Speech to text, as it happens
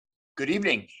Good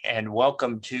evening and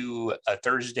welcome to a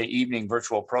Thursday evening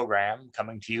virtual program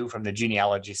coming to you from the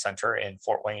Genealogy Center in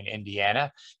Fort Wayne,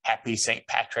 Indiana. Happy St.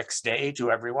 Patrick's Day to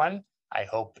everyone. I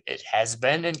hope it has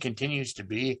been and continues to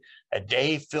be a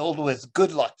day filled with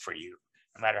good luck for you,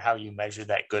 no matter how you measure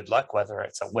that good luck, whether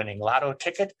it's a winning lotto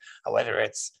ticket, or whether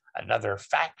it's another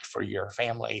fact for your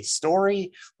family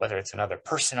story, whether it's another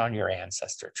person on your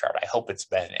ancestor chart. I hope it's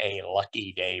been a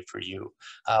lucky day for you.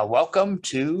 Welcome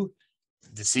to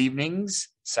this evening's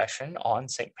session on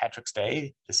St. Patrick's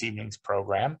Day, this evening's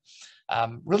program.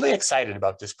 I'm really excited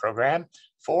about this program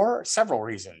for several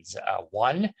reasons.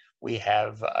 One, we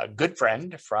have a good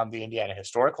friend from the Indiana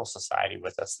Historical Society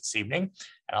with us this evening,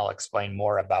 and I'll explain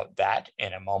more about that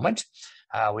in a moment.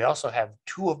 We also have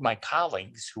two of my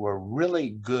colleagues who are really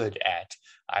good at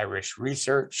Irish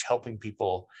research, helping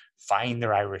people find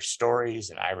their Irish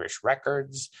stories and Irish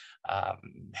records,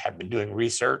 have been doing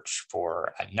research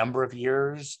for a number of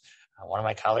years. One of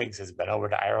my colleagues has been over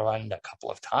to Ireland a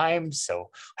couple of times, so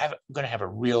I'm going to have a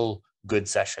real good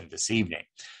session this evening.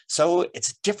 So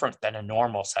it's different than a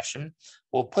normal session.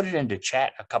 We'll put it into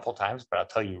chat a couple times, but I'll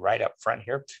tell you right up front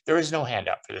here, there is no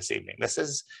handout for this evening. This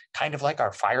is kind of like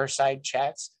our fireside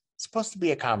chats. It's supposed to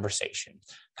be a conversation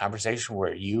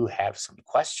where you have some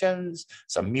questions,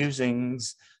 some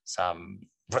musings, some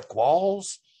brick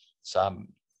walls, some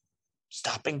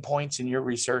stopping points in your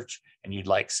research, and you'd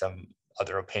like some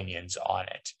other opinions on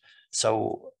it.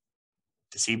 So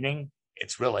this evening,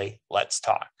 it's really Let's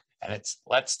Talk, and it's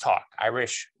Let's Talk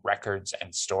Irish records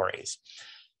and stories.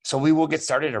 So we will get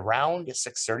started around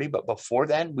 6:30, but before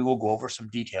then, we will go over some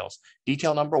details.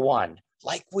 Detail number one,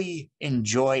 like we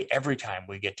enjoy every time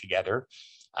we get together,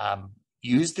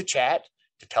 use the chat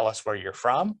to tell us where you're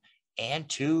from and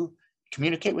to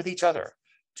communicate with each other,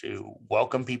 to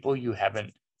welcome people you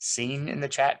haven't seen in the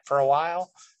chat for a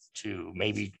while, to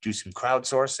maybe do some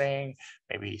crowdsourcing,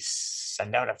 maybe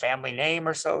send out a family name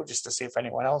or so just to see if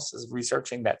anyone else is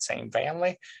researching that same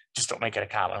family. Just don't make it a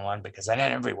common one, because then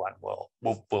everyone will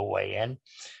weigh in.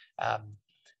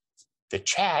 The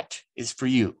chat is for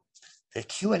you. The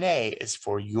Q&A is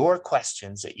for your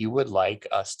questions that you would like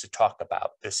us to talk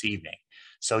about this evening.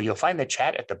 So you'll find the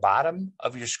chat at the bottom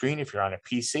of your screen if you're on a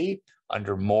PC,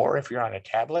 under More if you're on a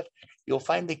tablet. You'll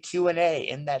find the Q&A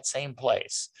in that same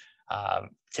place.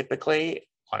 Typically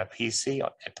on a PC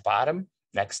at the bottom,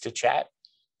 next to chat,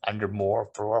 under More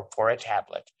for a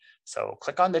tablet. So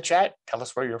click on the chat, tell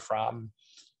us where you're from,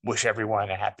 wish everyone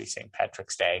a happy St.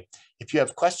 Patrick's Day. If you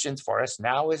have questions for us,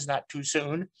 now is not too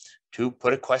soon to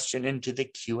put a question into the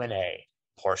Q&A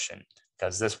portion,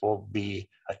 because this will be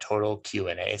a total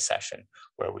Q&A session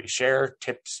where we share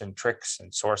tips and tricks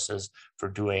and sources for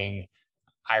doing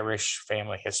Irish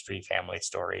family history, family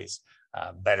stories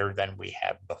better than we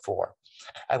have before.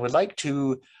 I would like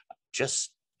to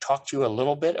just talk to you a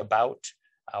little bit about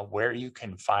where you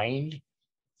can find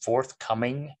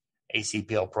forthcoming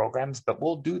ACPL programs, but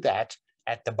we'll do that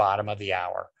at the bottom of the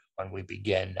hour when we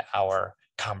begin our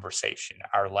conversation,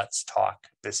 our Let's Talk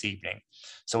this evening.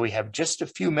 So we have just a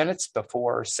few minutes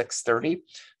before 6:30.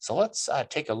 So let's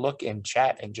take a look in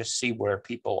chat and just see where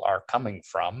people are coming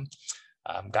from.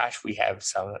 Gosh, we have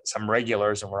some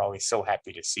regulars, and we're always so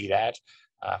happy to see that.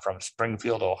 From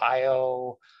Springfield,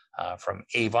 Ohio, from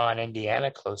Avon, Indiana,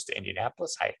 close to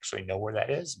Indianapolis. I actually know where that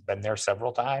is, been there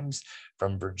several times.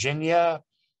 From Virginia,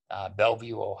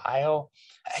 Bellevue, Ohio.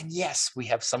 And yes, we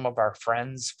have some of our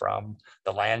friends from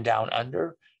the land down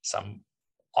under. Some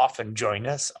often join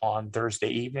us on Thursday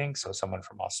evening. So someone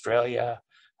from Australia,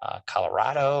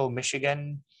 Colorado,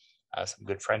 Michigan, some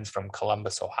good friends from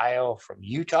Columbus, Ohio, from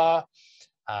Utah.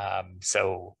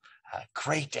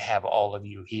 Great to have all of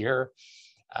you here.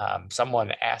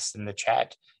 Someone asked in the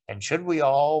chat, and should we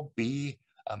all be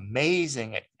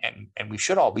amazing at, and we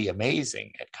should all be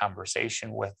amazing at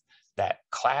conversation with that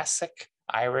classic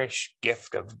Irish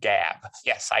gift of gab.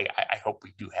 Yes, I hope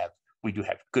we do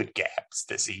have good gabs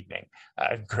this evening.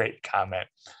 Great comment.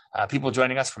 People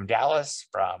joining us from Dallas,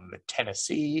 from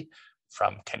Tennessee,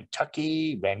 from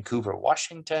Kentucky, Vancouver,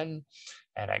 Washington,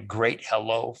 and a great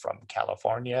hello from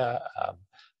California.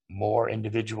 More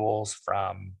individuals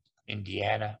from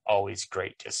Indiana, always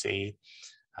great to see.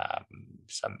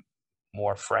 Some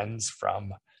more friends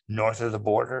from north of the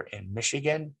border in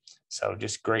Michigan. So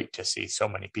just great to see so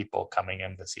many people coming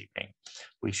in this evening.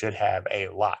 We should have a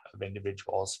lot of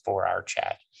individuals for our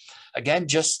chat. Again,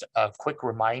 just a quick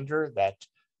reminder that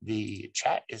the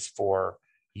chat is for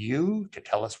you to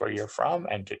tell us where you're from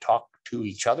and to talk to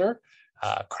each other,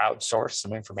 crowdsource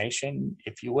some information,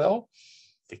 if you will.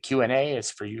 The Q&A is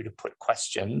for you to put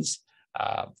questions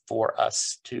for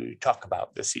us to talk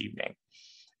about this evening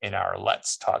in our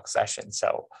Let's Talk session.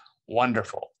 So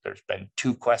Wonderful. There's been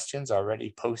 2 questions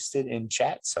already posted in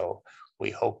chat, so we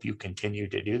hope you continue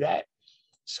to do that.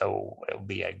 So it'll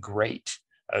be a great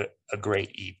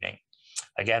evening.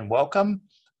 Again, welcome.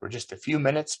 We're just a few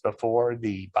minutes before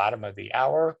the bottom of the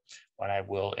hour when I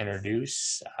will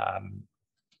introduce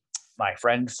my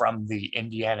friend from the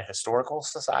Indiana Historical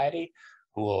Society,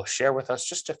 who will share with us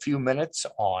just a few minutes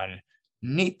on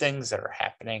neat things that are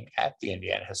happening at the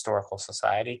Indiana Historical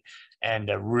Society, and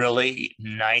a really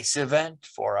nice event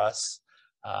for us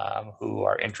who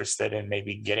are interested in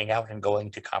maybe getting out and going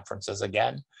to conferences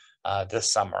again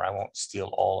this summer. I won't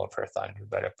steal all of her thunder,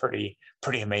 but a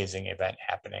pretty amazing event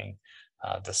happening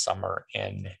this summer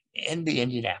in the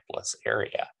Indianapolis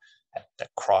area at the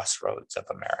crossroads of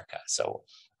America. So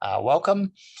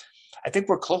welcome. I think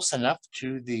we're close enough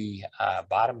to the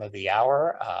bottom of the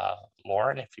hour.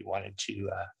 Lauren, if you wanted to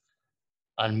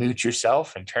unmute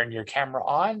yourself and turn your camera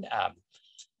on.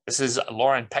 This is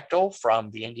Lauren Pechtel from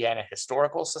the Indiana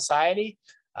Historical Society.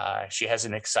 She has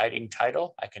an exciting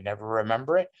title. I can never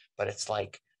remember it, but it's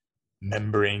like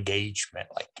member engagement,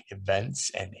 like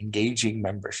events and engaging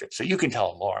membership. So you can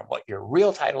tell Lauren what your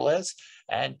real title is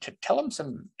and to tell them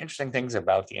some interesting things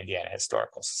about the Indiana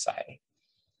Historical Society.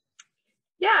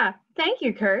 Yeah, thank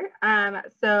you, Kurt.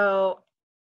 So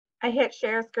I hit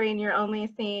share screen. You're only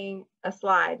seeing a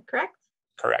slide, correct?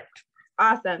 Correct.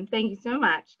 Awesome. Thank you so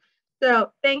much.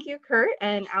 So thank you, Kurt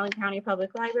and Allen County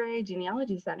Public Library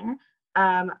Genealogy Center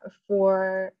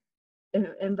for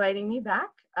inviting me back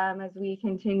as we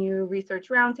continue Research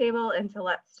Roundtable into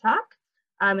Let's Talk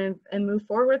and move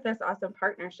forward with this awesome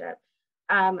partnership.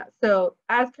 So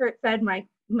as Kurt said, my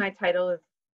title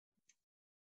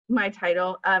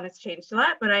has changed a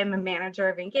lot, but I'm a manager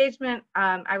of engagement.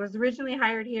 I was originally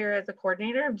hired here as a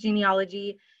coordinator of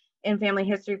genealogy and family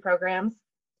history programs,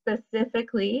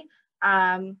 specifically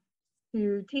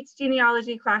to teach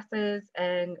genealogy classes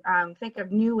and think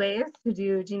of new ways to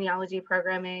do genealogy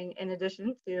programming, in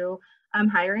addition to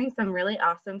hiring some really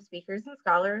awesome speakers and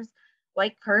scholars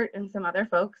like Kurt and some other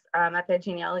folks at the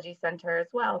Genealogy Center as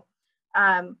well.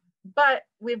 But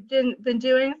we've been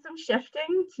doing some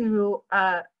shifting to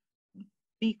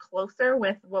be closer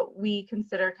with what we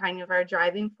consider kind of our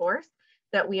driving force,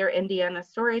 that we are Indiana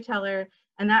storyteller,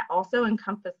 and that also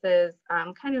encompasses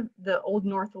kind of the Old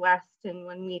Northwest. And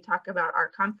when we talk about our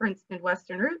conference,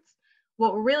 Midwestern Roots,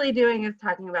 what we're really doing is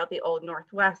talking about the Old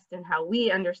Northwest and how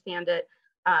we understand it.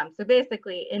 So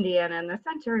basically Indiana in the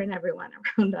center and everyone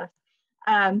around us.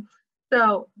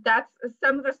 So that's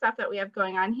some of the stuff that we have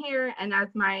going on here. And as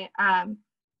my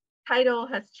title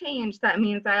has changed, that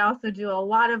means I also do a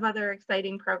lot of other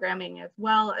exciting programming as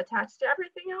well, attached to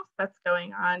everything else that's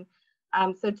going on.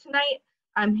 So tonight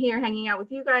I'm here hanging out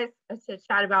with you guys to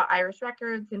chat about Irish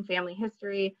records and family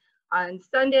history. On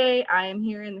Sunday, I am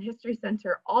here in the History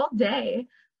Center all day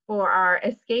for our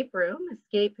escape room,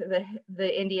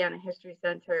 the Indiana History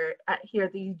Center here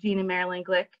at the Eugene and Marilyn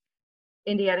Glick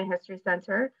Indiana History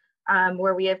Center,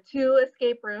 where we have 2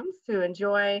 escape rooms to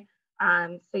enjoy.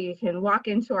 So you can walk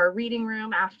into our reading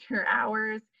room after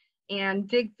hours and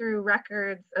dig through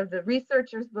records of the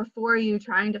researchers before you,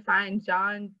 trying to find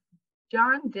John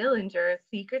Dillinger's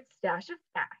secret stash of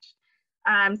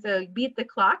cash. So beat the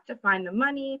clock to find the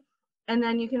money. And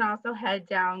then you can also head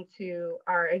down to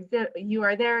our You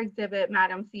Are There exhibit,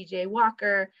 Madam C.J.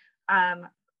 Walker,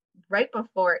 right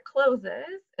before it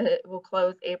closes. It will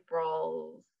close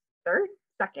April 3rd,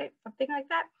 2nd, something like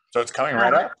that. So it's coming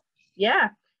right up. Yeah.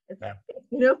 It's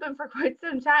been open for quite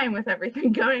some time with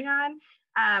everything going on,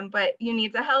 but you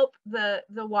need to help the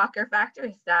Walker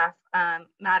factory staff.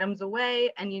 Madam's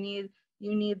away, and you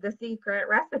need the secret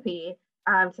recipe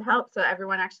to help, so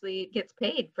everyone actually gets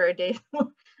paid for a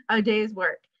day's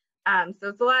work. So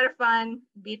it's a lot of fun.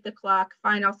 Beat the clock,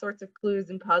 find all sorts of clues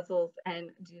and puzzles,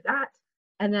 and do that.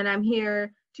 And then I'm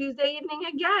here Tuesday evening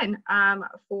again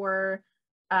for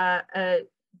a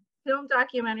film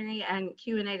documentary and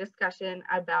Q&A discussion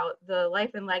about the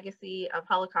life and legacy of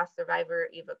Holocaust survivor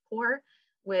Eva Kor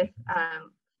with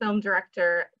film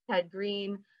director Ted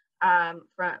Green.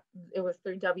 It was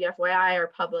through WFYI, our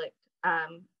public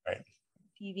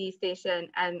TV station,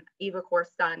 and Eva Kor's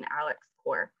son, Alex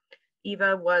Kor.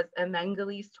 Eva was a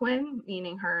Mengele's twin,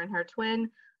 meaning her and her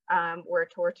twin were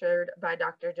tortured by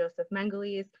Dr. Joseph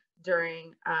Mengele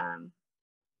during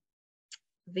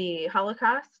the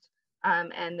Holocaust.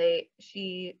 And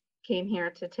she came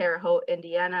here to Terre Haute,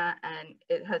 Indiana, and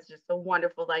it has just a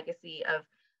wonderful legacy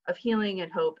of healing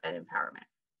and hope and empowerment.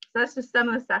 So that's just some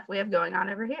of the stuff we have going on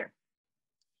over here.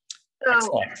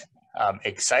 So,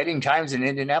 exciting times in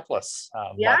Indianapolis.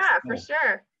 Yeah, for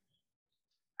sure.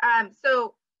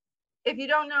 So if you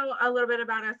don't know a little bit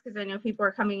about us, because I know people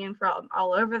are coming in from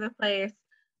all over the place,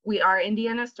 we are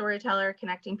Indiana Storyteller,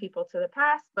 connecting people to the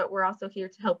past, but we're also here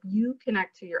to help you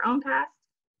connect to your own past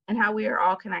and how we are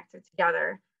all connected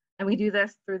together. And we do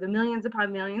this through the millions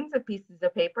upon millions of pieces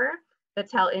of paper that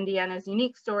tell Indiana's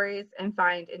unique stories and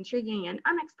find intriguing and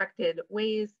unexpected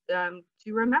ways to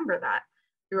remember that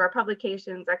through our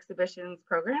publications, exhibitions,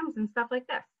 programs, and stuff like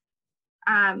this.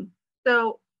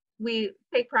 So we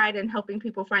take pride in helping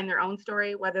people find their own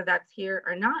story, whether that's here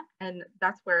or not. And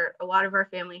that's where a lot of our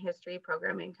family history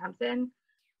programming comes in.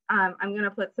 I'm going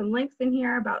to put some links in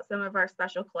here about some of our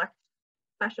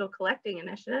special collecting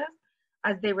initiatives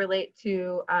as they relate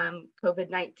to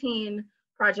COVID-19,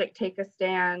 Project Take a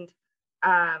Stand.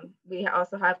 We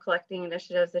also have collecting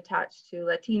initiatives attached to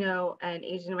Latino and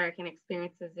Asian American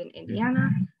experiences in Indiana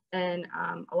and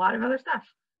a lot of other stuff.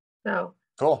 So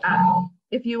cool.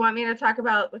 If you want me to talk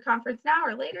about the conference now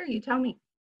or later, you tell me.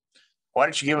 Why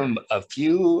don't you give them a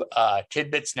few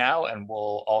tidbits now, and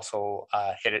we'll also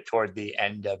hit it toward the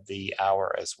end of the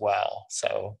hour as well.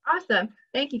 So awesome.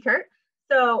 Thank you, Kurt.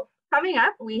 So coming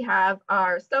up, we have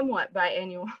our somewhat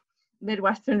biannual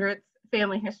Midwestern Roots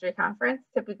Family History Conference.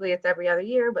 Typically it's every other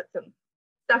year, but some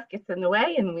stuff gets in the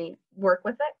way and we work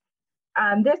with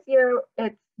it. This year,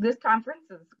 this conference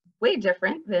is way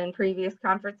different than previous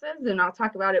conferences, and I'll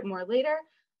talk about it more later.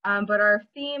 But our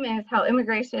theme is how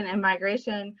immigration and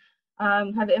migration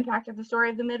have impacted the story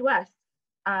of the Midwest.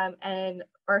 And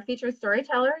our featured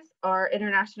storytellers are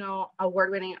international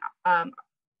award-winning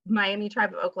Miami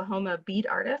Tribe of Oklahoma bead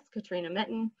artist, Katrina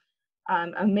Mitten,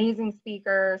 amazing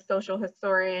speaker, social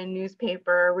historian,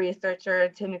 newspaper researcher,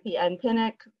 Timothy N.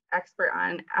 Pinnock, expert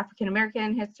on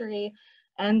African-American history,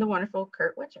 and the wonderful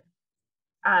Kurt Witcher.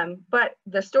 But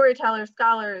the storytellers,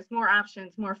 scholars, more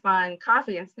options, more fun,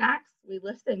 coffee and snacks. We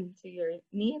listen to your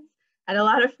needs and a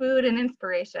lot of food and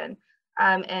inspiration.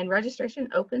 And registration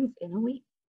opens in a week.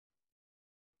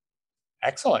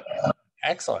 Excellent.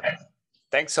 Excellent.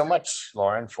 Thanks so much,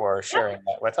 Lauren, for sharing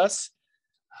that with us.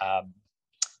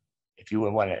 If you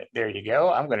would want to, there you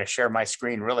go. I'm going to share my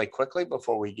screen really quickly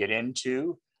before we get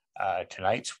into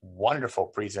tonight's wonderful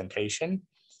presentation.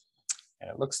 And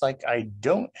it looks like I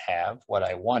don't have what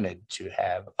I wanted to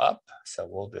have up. So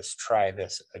we'll just try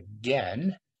this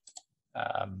again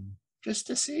just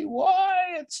to see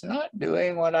why it's not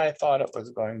doing what I thought it was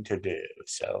going to do.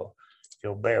 So if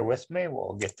you'll bear with me,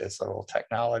 we'll get this little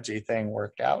technology thing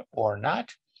worked out or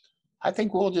not. I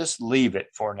think we'll just leave it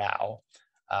for now.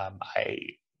 I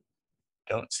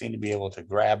don't seem to be able to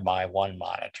grab my one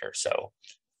monitor. So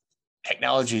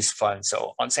technology is fun.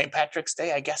 So on St. Patrick's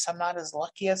Day, I guess I'm not as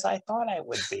lucky as I thought I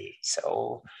would be.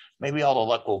 So maybe all the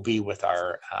luck will be with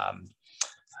our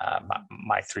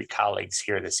my three colleagues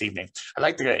here this evening. I'd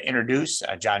like to introduce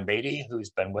John Beatty,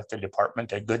 who's been with the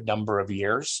department a good number of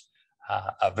years,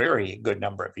 a very good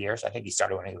number of years. I think he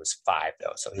started when he was 5,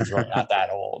 though, so he's really not that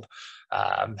old.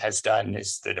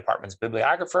 Is the department's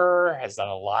bibliographer, has done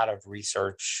a lot of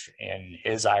research in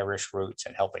his Irish roots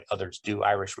and helping others do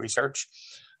Irish research.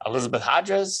 Elizabeth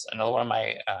Hodges, another one of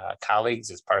my colleagues,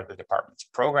 is part of the department's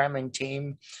programming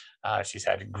team. She's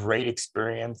had a great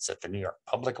experience at the New York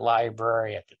Public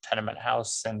Library, at the Tenement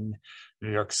House in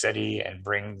New York City, and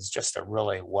brings just a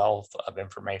really wealth of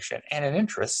information and an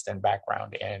interest and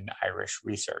background in Irish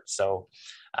research. So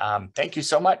thank you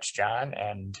so much, John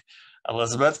and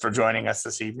Elizabeth, for joining us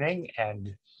this evening.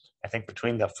 And I think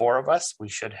between the 4 of us, we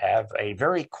should have a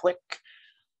very quick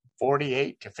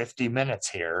 48 to 50 minutes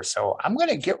here. So I'm going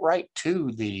to get right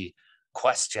to the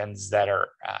questions that are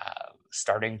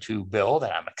starting to build,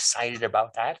 and I'm excited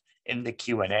about that in the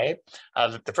Q&A.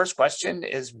 The first question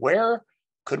is, where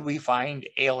could we find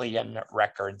alien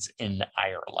records in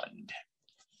Ireland?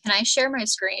 Can I share my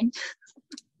screen?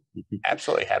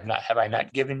 Absolutely. Have I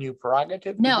not given you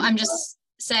prerogative? No, I'm just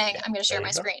saying I'm going to share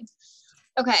my screen.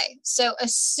 Okay, so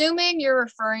assuming you're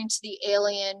referring to the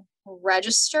Alien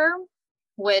Register,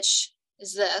 which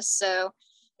is this. So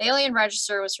the Alien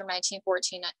Register was from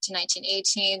 1914 to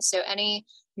 1918. So any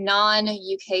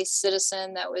non-UK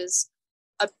citizen that was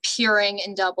appearing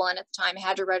in Dublin at the time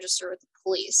had to register with the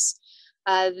police.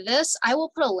 I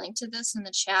will put a link to this in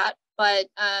the chat, but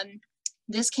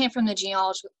this came from the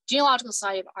Genealogical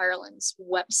Society of Ireland's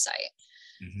website.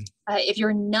 Mm-hmm. If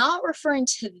you're not referring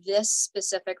to this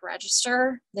specific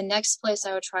register, the next place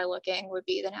I would try looking would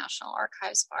be the National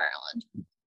Archives of Ireland.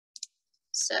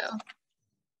 So,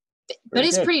 but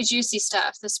it's pretty juicy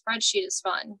stuff. The spreadsheet is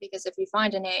fun because if you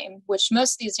find a name, which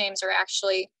most of these names are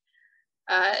actually,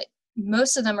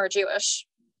 most of them are Jewish.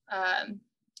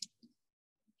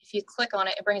 If you click on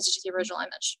it, it brings you to the original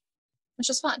image, which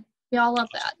is fun. We all love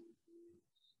that.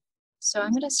 So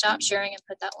I'm going to stop sharing and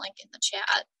put that link in the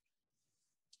chat.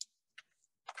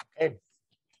 Okay.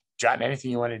 John,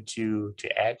 anything you wanted to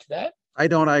add to that? I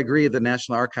don't. I agree. The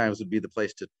National Archives would be the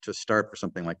place to start for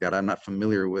something like that. I'm not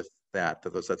familiar with that,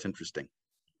 but that's interesting.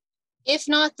 If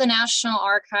not the National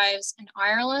Archives in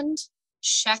Ireland,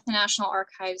 check the National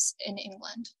Archives in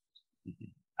England.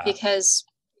 Because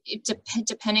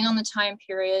depending on the time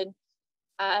period,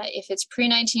 if it's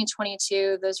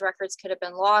pre-1922, those records could have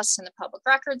been lost in the Public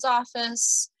Records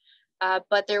Office,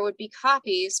 but there would be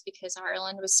copies because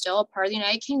Ireland was still a part of the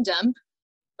United Kingdom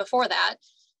before that.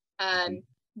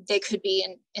 They could be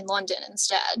in London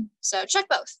instead. So check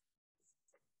both.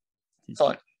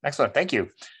 Excellent. Thank you.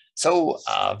 So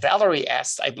Valerie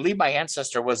asked, I believe my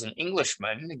ancestor was an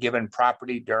Englishman given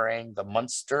property during the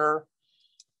Munster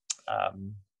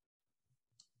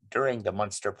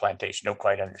plantation. Don't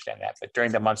quite understand that, but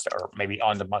during the Munster, or maybe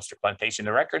on the Munster plantation,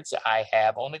 the records I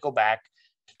have only go back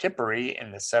to Tipperary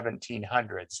in the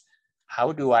 1700s.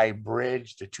 How do I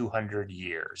bridge the 200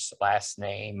 years? Last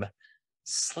name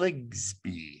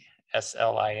Slingsby,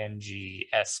 Slingsby.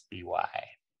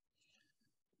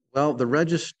 Well, the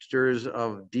registers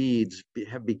of deeds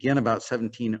begin about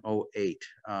 1708,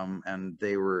 and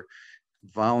they were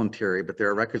voluntary, but there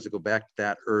are records that go back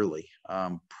that early.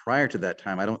 Prior to that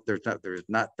time, there's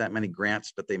not that many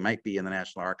grants, but they might be in the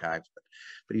National Archives.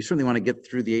 But you certainly want to get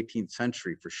through the 18th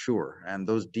century for sure. And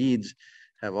those deeds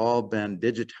have all been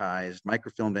digitized,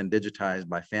 microfilmed and digitized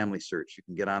by Family Search. You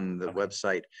can get on the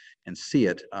website and see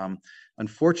it.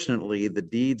 Unfortunately, the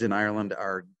deeds in Ireland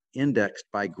are indexed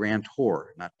by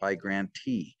grantor, not by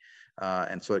grantee.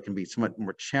 And so it can be somewhat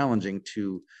more challenging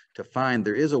to find.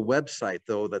 There is a website,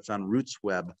 though, that's on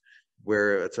RootsWeb,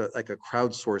 where it's like a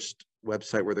crowdsourced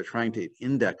website where they're trying to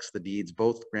index the deeds,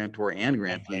 both grantor and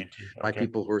grantee, by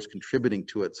people who are contributing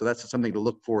to it. So that's something to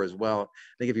look for as well. I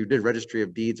think if you did Registry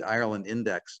of Deeds Ireland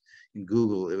Index in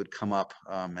Google, it would come up.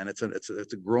 And it's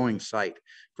a growing site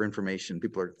for information.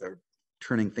 People are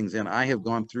turning things in. I have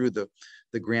gone through the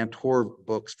grantor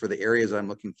books for the areas I'm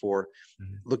looking for,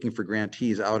 looking for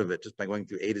grantees out of it, just by going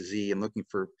through A to Z and looking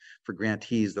for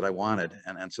grantees that I wanted.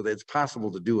 And so it's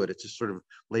possible to do it. It's just sort of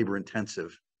labor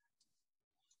intensive.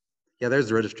 Yeah, there's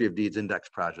the Registry of Deeds Index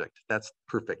project. That's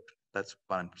perfect. That's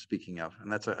what I'm speaking of.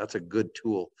 And that's a good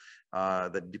tool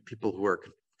that people who are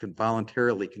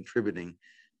voluntarily contributing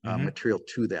material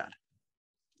to that.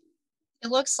 It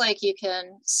looks like you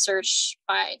can search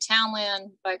by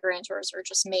townland, by grantors, or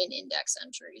just main index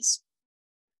entries.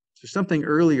 So something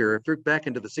earlier, if you're back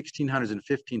into the 1600s and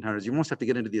 1500s, you almost have to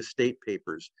get into the estate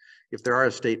papers, if there are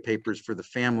estate papers for the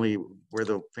family where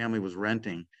the family was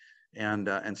renting, and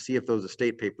see if those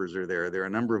estate papers are there. There are a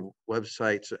number of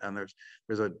websites, and there's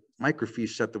a microfiche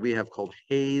set that we have called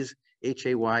Hayes,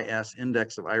 Hays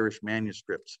Index of Irish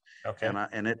Manuscripts. Okay.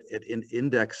 And it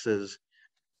indexes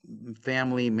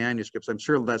family manuscripts. I'm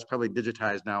sure that's probably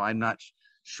digitized now. I'm not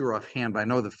sure offhand, but I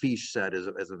know the fiche set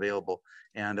is available.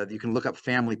 And you can look up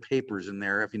family papers in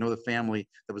there if you know the family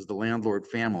that was the landlord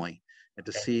family, and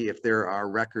to see if there are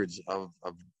records of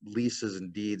leases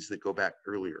and deeds that go back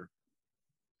earlier.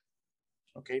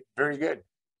 Okay, very good.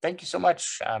 Thank you so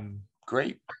much.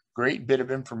 Great bit of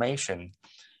information.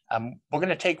 We're going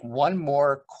to take one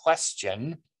more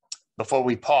question before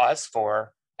we pause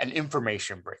for an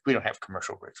information break. We don't have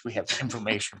commercial breaks. We have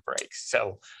information breaks.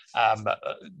 So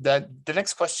the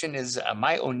next question is,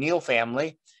 my O'Neill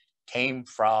family came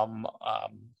from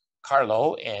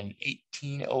Carlow in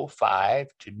 1805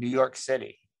 to New York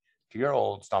City, to your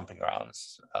old stomping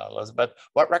grounds, Elizabeth.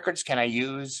 What records can I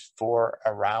use for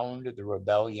around the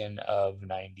rebellion of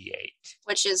 98?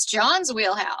 Which is John's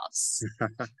wheelhouse.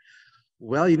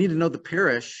 Well, you need to know the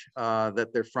parish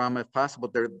that they're from, if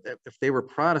possible. If they were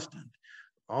Protestant.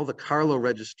 All the Carlow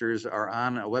registers are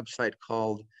on a website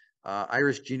called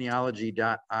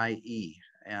irishgenealogy.ie,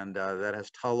 and that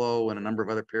has Tullow and a number of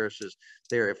other parishes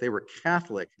there. If they were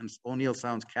Catholic, and O'Neill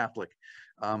sounds Catholic,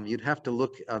 you'd have to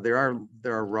look. There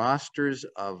are rosters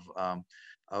of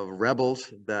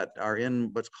rebels that are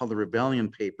in what's called the rebellion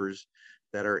papers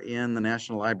that are in the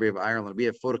National Library of Ireland. We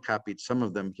have photocopied some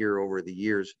of them here over the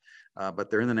years, but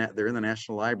they're in the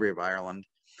National Library of Ireland.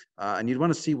 And you'd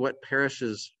want to see what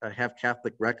parishes have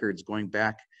Catholic records going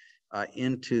back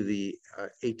into the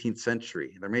 18th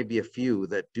century. There may be a few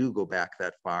that do go back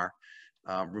that far.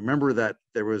 Remember that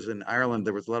there was in Ireland,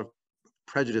 there was a lot of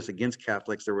prejudice against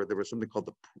Catholics. There was something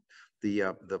called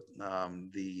the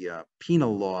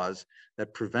penal laws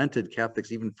that prevented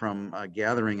Catholics even from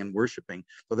gathering and worshiping.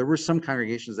 So there were some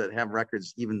congregations that have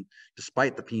records even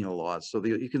despite the penal laws. So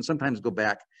you can sometimes go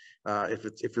back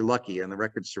if you're lucky, and the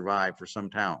records survive for some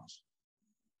towns.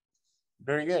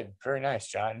 Very good. Very nice,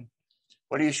 John.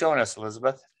 What are you showing us,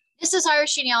 Elizabeth? This is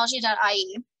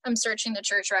irishgenealogy.ie. I'm searching the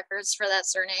church records for that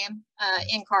surname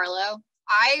in Carlow.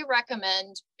 I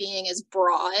recommend being as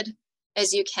broad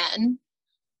as you can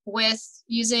with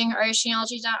using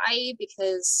irishgenealogy.ie,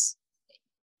 because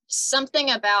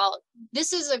something about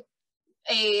this is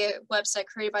a website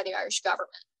created by the Irish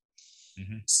government.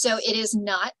 So it is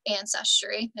not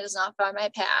ancestry. It is not by my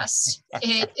past.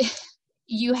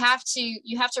 You have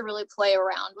to really play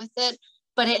around with it,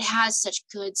 but it has such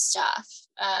good stuff.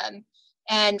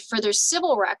 And for their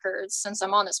civil records, since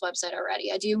I'm on this website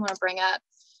already, I do want to bring up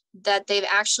that they've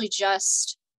actually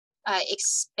just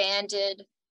expanded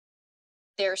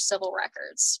their civil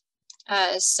records.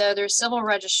 So their civil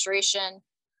registration,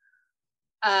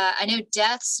 I know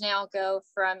deaths now go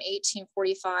from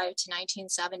 1845 to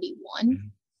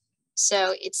 1971.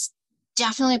 So it's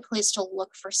definitely a place to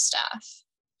look for stuff.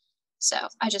 So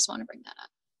I just want to bring that up.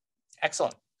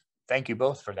 Excellent. Thank you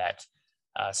both for that.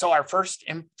 So our first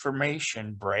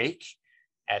information break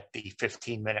at the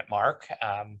 15-minute mark,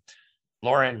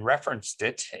 Lauren referenced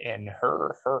it in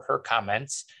her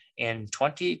comments. In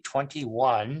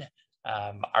 2021,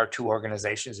 our two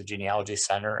organizations, the Genealogy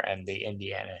Center and the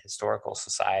Indiana Historical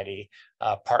Society,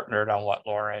 partnered on what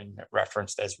Lauren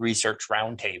referenced as Research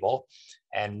Roundtable.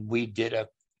 And we did a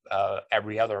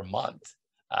every other month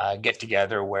get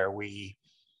together where we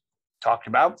talked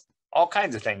about all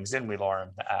kinds of things, didn't we,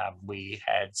 Lauren? We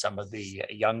had some of the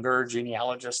younger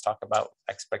genealogists talk about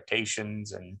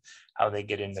expectations and how they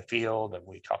get in the field, and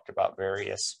we talked about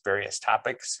various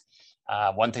topics.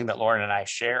 One thing that Lauren and I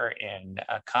share in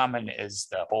common is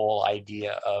the whole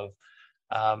idea of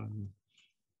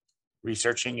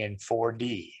researching in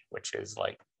 4D, which is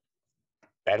like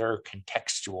better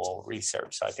contextual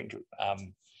research. So I think,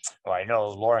 well, I know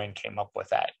Lauren came up with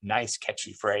that nice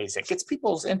catchy phrase that gets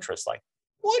people's interest, like,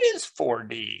 what is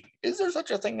 4D? Is there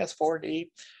such a thing as 4D?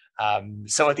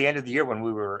 So at the end of the year, when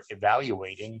we were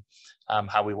evaluating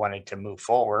how we wanted to move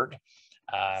forward,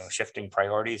 shifting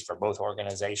priorities for both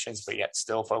organizations, but yet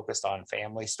still focused on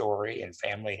family story and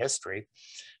family history,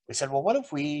 we said, well, what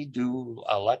if we do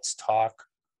a Let's Talk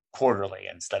quarterly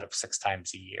instead of 6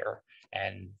 times a year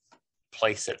and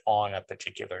place it on a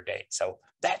particular date? So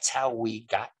that's how we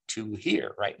got to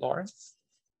here, right, Lauren?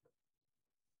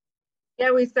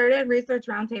 Yeah, we started Research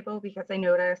Roundtable because I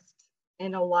noticed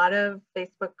in a lot of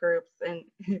Facebook groups and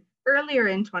earlier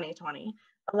in 2020,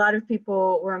 a lot of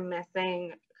people were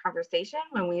missing conversation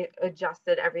when we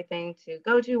adjusted everything to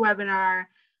GoToWebinar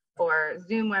or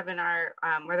Zoom webinar,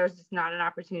 where there's just not an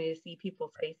opportunity to see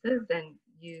people's faces and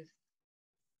use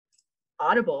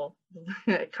audible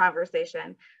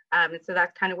conversation. And so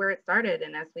that's kind of where it started.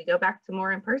 And as we go back to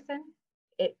more in person,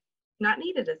 it's not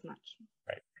needed as much.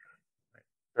 Right.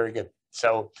 Very good.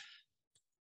 So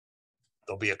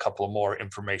there'll be a couple more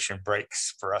information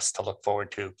breaks for us to look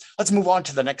forward to. Let's move on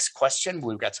to the next question.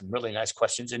 We've got some really nice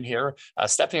questions in here.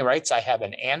 Stephanie writes, I have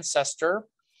an ancestor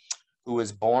who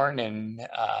was born in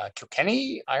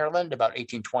Kilkenny, Ireland, about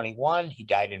 1821. He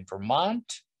died in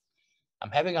Vermont.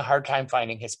 I'm having a hard time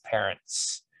finding his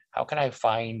parents. How can I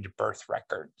find birth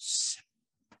records?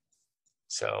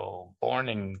 So born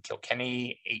in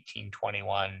Kilkenny,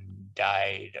 1821,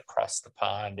 died across the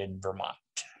pond in Vermont.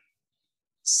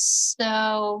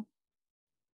 So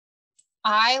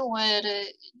I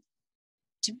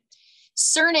would,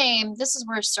 surname, this is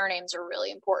where surnames are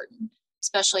really important,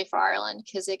 especially for Ireland,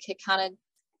 because it could kind of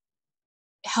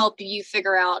help you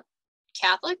figure out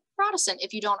Catholic, Protestant,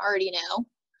 if you don't already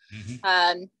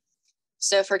know.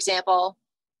 So for example,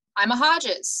 I'm a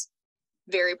Hodges,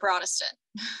 very Protestant,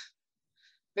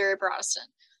 very Protestant.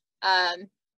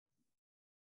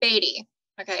 Beatty,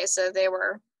 okay, so they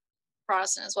were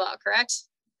Protestant as well, correct?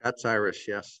 That's Irish,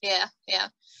 yes. Yeah.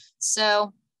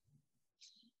 So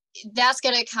that's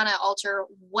going to kind of alter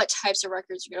what types of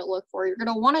records you're going to look for. You're going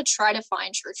to want to try to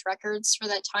find church records for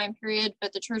that time period,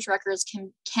 but the church records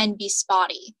can be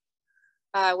spotty,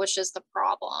 which is the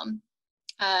problem.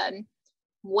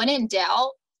 When in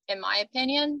doubt, in my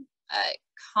opinion,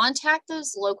 contact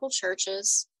those local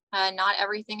churches. Not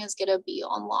everything is going to be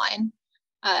online.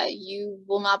 You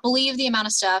will not believe the amount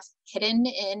of stuff hidden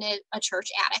in a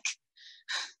church attic.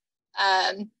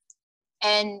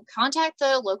 And contact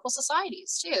the local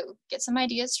societies too. Get some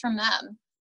ideas from them.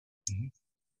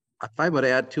 If I would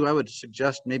add too, I would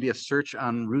suggest maybe a search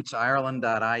on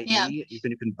rootsireland.ie. Yeah.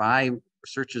 You can buy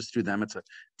searches through them. It's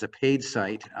a paid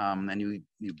site, and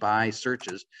you buy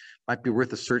searches. Might be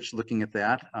worth a search looking at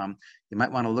that. You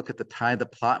might want to look at the tithe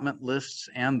allotment lists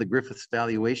and the Griffiths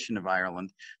valuation of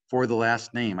Ireland for the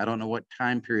last name. I don't know what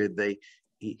time period they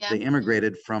they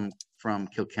immigrated from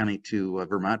Kilkenny to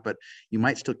Vermont, but you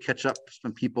might still catch up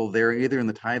some people there, either in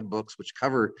the tithe books, which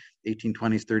cover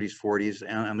 1820s, 30s, 40s,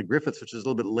 and the Griffiths, which is a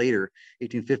little bit later,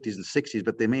 1850s and 60s,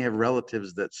 but they may have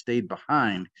relatives that stayed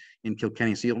behind in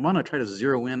Kilkenny. So you'll want to try to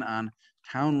zero in on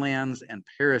townlands and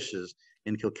parishes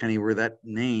in Kilkenny where that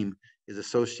name is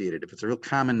associated. If it's a real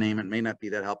common name, it may not be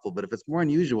that helpful, but if it's more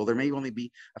unusual, there may only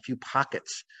be a few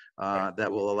pockets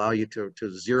that will allow you to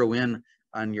zero in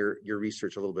on your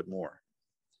research a little bit more.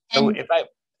 So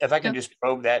if I can just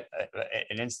probe that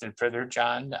an instant further,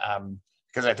 John,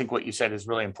 because I think what you said is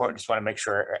really important. Just want to make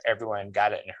sure everyone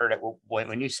got it and heard it.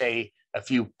 When you say a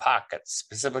few pockets,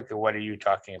 specifically, what are you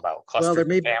talking about? Clusters, well, there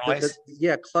may be families?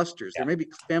 Clusters. Yeah. There may be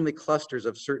family clusters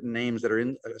of certain names that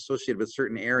are associated with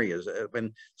certain areas.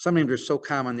 And some names are so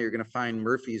common that you're going to find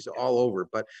Murphys all over.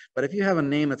 But if you have a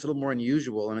name that's a little more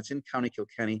unusual and it's in County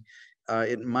Kilkenny,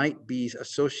 it might be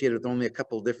associated with only a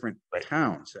couple of different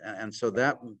towns. And so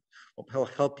that will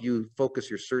help you focus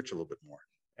your search a little bit more.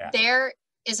 Yeah. There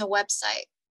is a website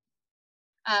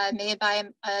made by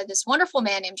this wonderful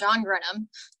man named John Grenham.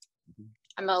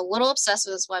 I'm a little obsessed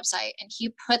with this website, and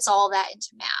he puts all that into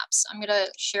maps. I'm going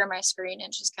to share my screen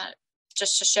and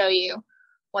just to show you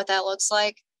what that looks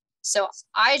like. So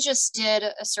I just did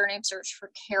a surname search for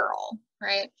Carroll,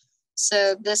 right?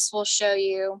 So this will show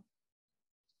you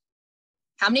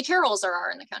how many Carrolls there are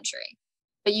in the country,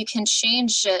 but you can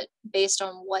change it based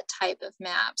on what type of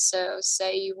map. So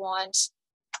say you want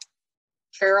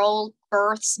Carroll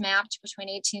births mapped between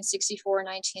 1864 and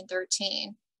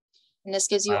 1913. And this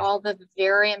gives you all the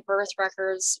variant birth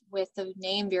records with the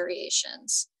name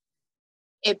variations.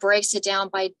 It breaks it down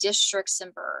by districts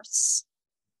and births,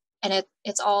 and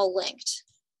it's all linked.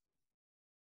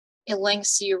 It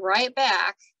links you right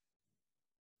back.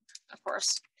 Of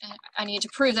course, I need to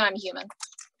prove that I'm human.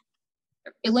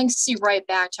 It links you right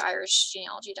back to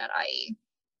irishgenealogy.ie.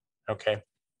 Okay.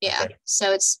 Yeah, okay.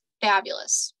 So it's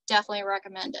fabulous. Definitely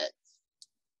recommend it.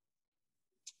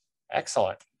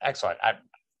 Excellent. Excellent.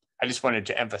 I just wanted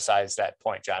to emphasize that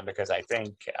point, John, because I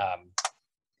think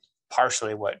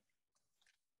partially what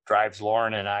drives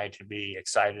Lauren and I to be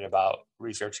excited about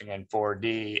researching in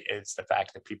 4D is the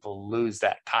fact that people lose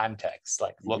that context,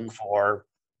 like look for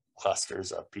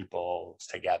clusters of people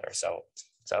together. So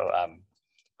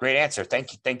great answer.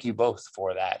 Thank you both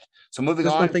for that. So moving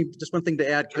on. Just one thing to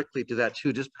add quickly to that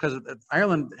too, just because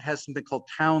Ireland has something called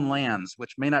townlands,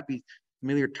 which may not be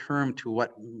familiar term to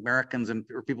what Americans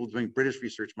or people doing British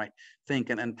research might think.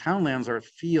 And townlands are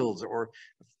fields, or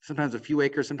sometimes a few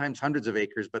acres, sometimes hundreds of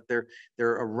acres, but they're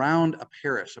around a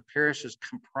parish. A parish is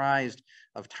comprised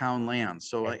of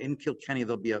townlands. So in Kilkenny,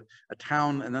 there'll be a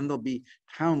town, and then there'll be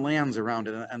townlands around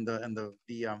it. And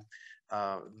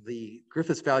the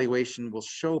Griffiths valuation will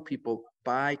show people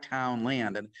by town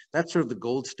land, and that's sort of the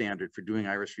gold standard for doing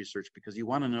Irish research, because you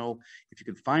want to know if you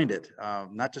can find it,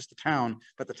 not just the town,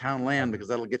 but the town land, because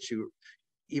that'll get you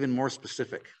even more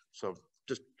specific. So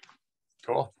just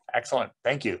cool. Excellent.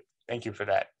 Thank you for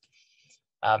that.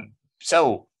 I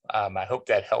hope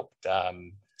that helped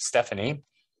Stephanie.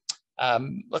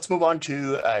 Let's move on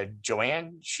to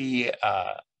Joanne. She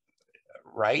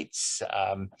writes,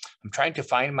 I'm trying to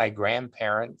find my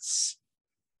grandparents,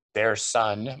 their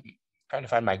son,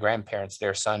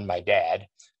 my dad.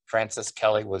 Francis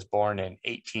Kelly was born in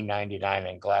 1899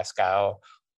 in Glasgow.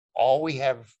 All we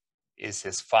have is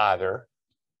his father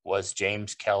was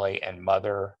James Kelly and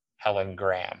mother Helen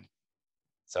Graham.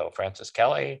 So Francis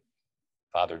Kelly,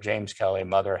 father James Kelly,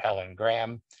 mother Helen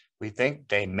Graham. We think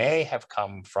they may have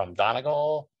come from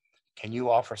Donegal. Can you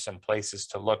offer some places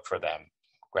to look for them?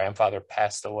 Grandfather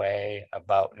passed away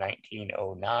about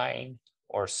 1909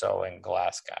 or so in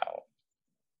Glasgow.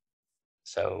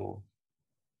 So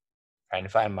trying to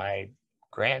find my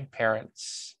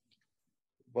grandparents.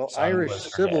 Well, Irish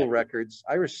civil records,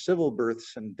 Irish civil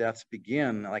births and deaths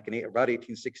begin like in about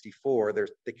 1864.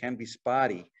 They can be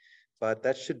spotty, but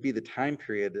that should be the time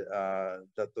period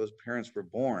that those parents were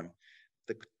born.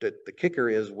 The kicker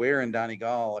is where in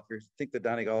Donegal. If you think that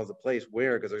Donegal is a place,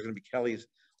 where, because there's going to be Kellys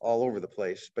all over the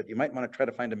place, but you might want to try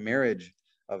to find a marriage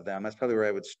of them. That's probably where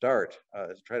I would start,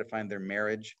 is try to find their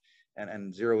marriage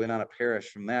and zero in on a parish.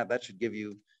 From that should give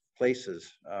you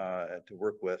places to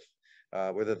work with.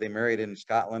 Whether they married in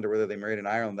Scotland or whether they married in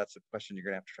Ireland, that's a question you're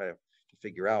going to have to try to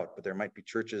figure out. But there might be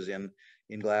churches in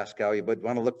Glasgow. You would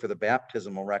want to look for the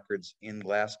baptismal records in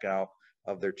Glasgow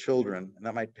of their children, and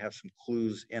that might have some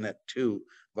clues in it too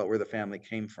about where the family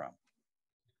came from.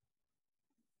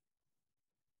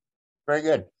 Very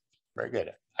good. Very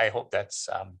good. I hope that's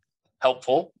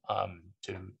helpful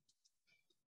to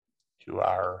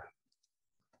our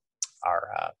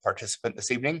participant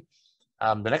this evening.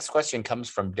 The next question comes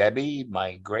from Debbie.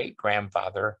 My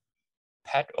great-grandfather,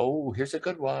 oh, here's a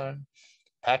good one.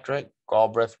 Patrick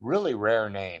Galbraith, really rare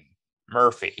name,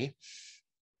 Murphy,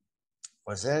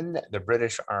 was in the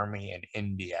British Army in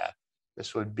India.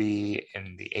 This would be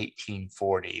in the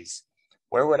 1840s.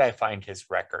 Where would I find his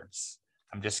records?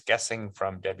 I'm just guessing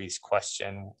from Debbie's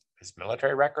question, his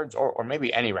military records or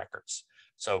maybe any records.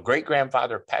 So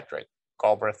great-grandfather Patrick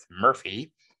Galbraith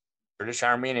Murphy, British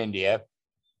Army in India,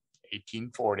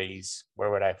 1840s. Where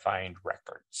would I find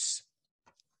records?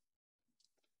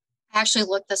 I actually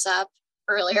looked this up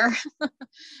earlier.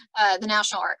 The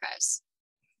National Archives.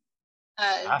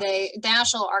 The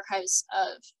National Archives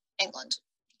of England,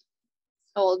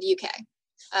 old UK.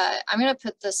 I'm going to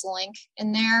put this link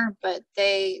in there, but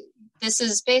this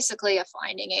is basically a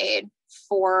finding aid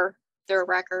for their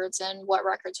records and what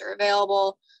records are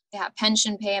available. They have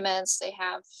pension payments. They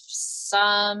have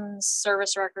some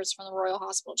service records from the Royal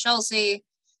Hospital Chelsea.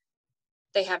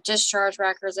 They have discharge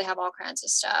records. They have all kinds of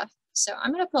stuff. So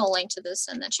I'm going to put a link to this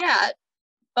in the chat,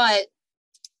 but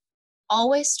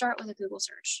always start with a Google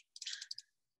search.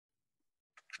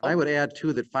 I would add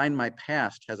too that Find My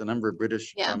Past has a number of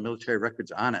British military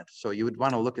records on it. So you would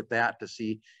want to look at that to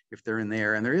see if they're in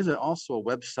there. And there is also a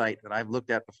website that I've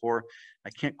looked at before. I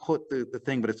can't quote the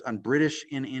thing, but it's on British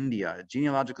in India,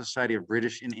 Genealogical Society of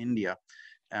British in India.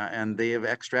 And they have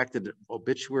extracted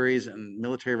obituaries and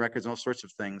military records, all sorts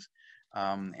of things.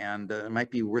 It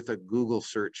might be worth a Google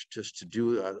search just to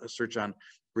do a search on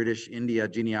British India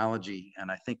genealogy. And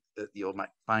I think that you might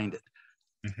find it.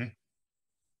 Mm-hmm.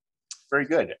 Very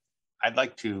good. I'd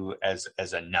like to, as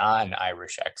a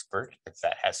non-Irish expert, if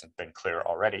that hasn't been clear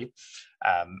already,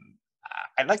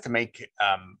 I'd like to make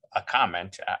a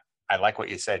comment. I like what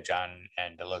you said, John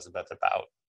and Elizabeth, about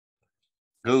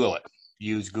Google it.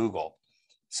 Use Google.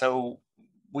 So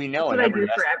we know. That's what I do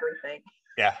for everything.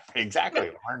 Yeah,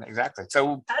 exactly, Lauren, exactly.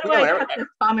 So how do I cut this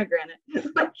pomegranate?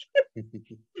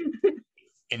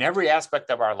 In every aspect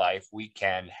of our life, we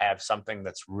can have something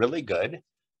that's really good,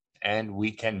 and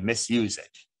we can misuse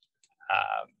it.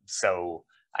 So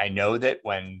I know that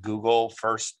when Google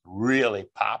first really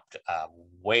popped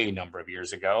way number of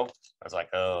years ago, I was like,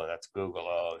 oh, that's Google.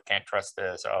 Oh, can't trust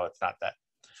this. Oh, it's not that.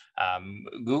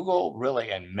 Google really,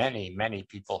 and many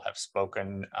people have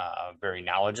spoken very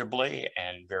knowledgeably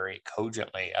and very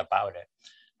cogently about it.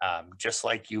 Just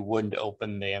like you wouldn't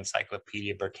open the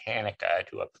Encyclopedia Britannica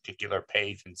to a particular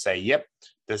page and say, yep,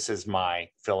 this is my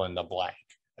fill in the blank.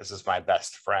 This is my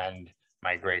best friend,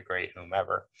 my great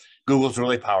whomever. Google's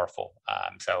really powerful.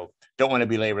 So don't want to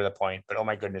belabor the point, but oh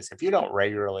my goodness, if you don't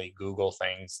regularly Google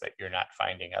things that you're not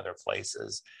finding other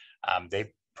places,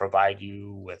 they provide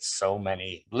you with so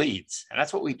many leads. And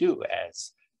that's what we do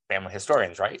as family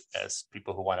historians, right? As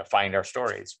people who want to find our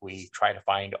stories, we try to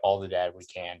find all the data we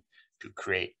can to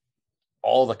create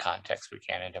all the context we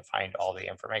can and to find all the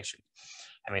information.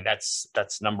 I mean, that's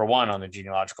number one on the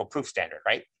genealogical proof standard,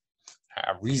 right?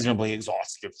 A reasonably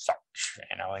exhaustive search,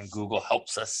 and Google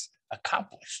helps us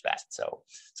accomplish that. So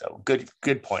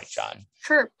good point, John.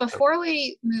 Kurt, before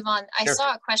we move on, I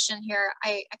saw a question here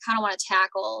I kind of want to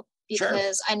tackle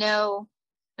because I know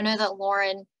that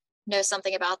Lauren knows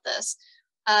something about this.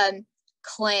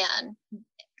 Clans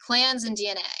and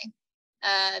DNA.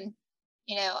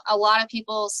 A lot of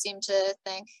people seem to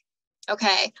think,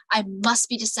 okay, I must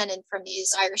be descended from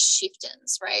these Irish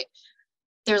chieftains, right?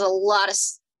 There's a lot of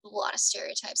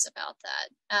stereotypes about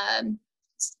that.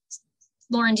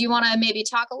 Lauren, do you want to maybe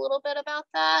talk a little bit about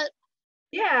that?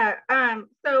 Yeah,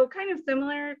 so kind of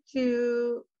similar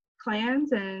to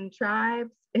clans and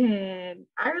tribes in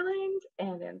Ireland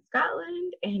and in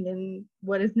Scotland and in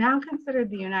what is now considered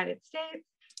the United States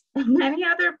and many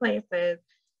other places,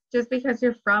 just because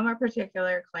you're from a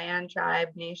particular clan, tribe,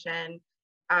 nation,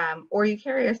 or you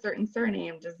carry a certain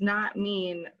surname does not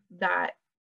mean that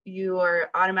you are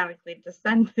automatically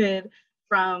descended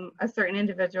from a certain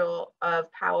individual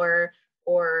of power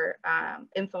or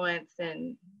influence,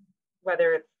 in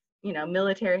whether it's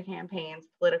military campaigns,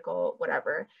 political,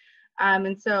 whatever.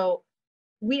 And so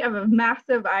we have a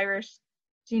massive Irish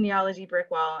genealogy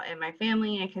brick wall in my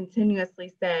family. I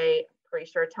continuously say, pretty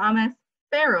sure Thomas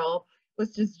Farrell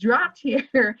was just dropped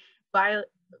here by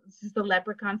just the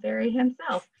leprechaun fairy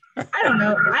himself. I don't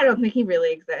know. I don't think he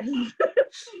really exists.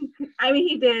 I mean,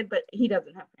 he did, but he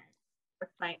doesn't have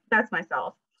parents. That's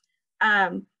myself.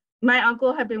 My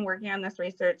uncle had been working on this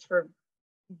research for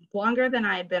longer than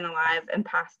I had been alive and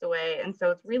passed away. And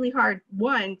so it's really hard,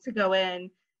 one, to go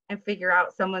in and figure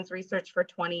out someone's research for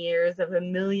 20 years of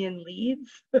 1 million leads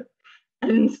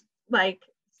and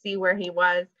see where he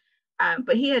was.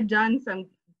 But he had done some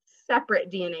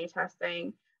separate DNA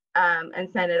testing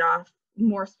and sent it off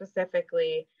more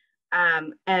specifically.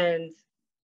 And,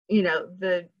 you know,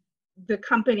 the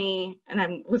company, and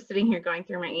I was sitting here going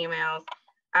through my emails,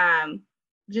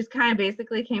 just kind of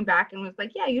basically came back and was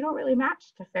like, yeah, you don't really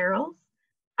match to ferals.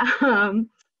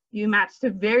 You match to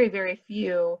very, very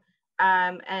few.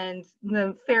 And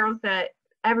the ferals that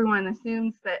everyone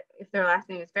assumes that if their last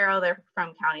name is Farrell, they're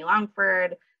from County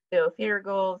Longford, the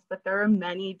O'Feargulls, but there are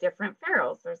many different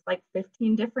ferals. There's like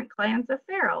 15 different clans of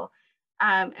feral.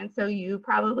 And so you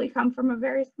probably come from a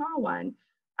very small one.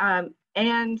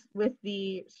 And with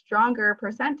the stronger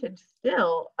percentage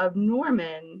still of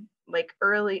Norman, like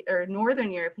early or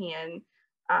Northern European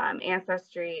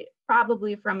ancestry,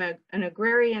 probably from an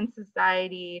agrarian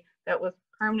society that was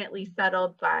permanently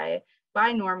settled by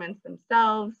Normans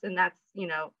themselves. And that's, you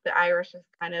know, the Irish is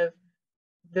kind of,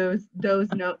 those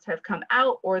notes have come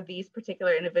out, or these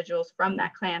particular individuals from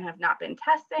that clan have not been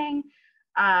testing.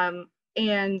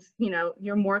 And, you know,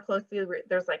 you're more closely,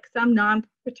 there's like some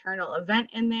non-paternal event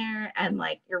in there, and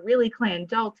like you're really Clan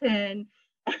Dalton.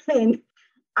 And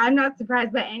I'm not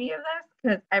surprised by any of this,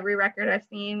 because every record I've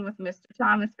seen with Mr.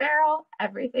 Thomas Farrell,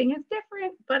 everything is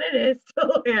different, but it is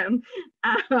still him.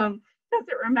 Does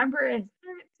it remember his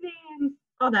parents' names?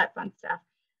 All that fun stuff.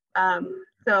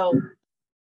 So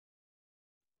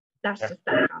that's just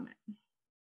that comment.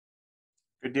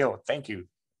 Good deal. Thank you.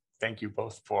 Thank you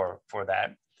both for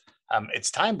that.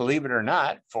 It's time, believe it or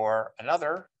not, for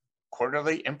another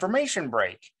quarterly information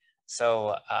break.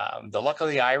 So the luck of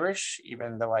the Irish,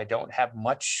 even though I don't have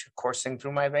much coursing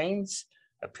through my veins,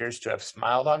 appears to have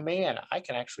smiled on me, and I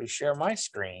can actually share my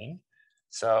screen.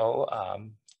 So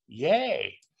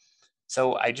yay.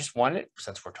 So I just wanted,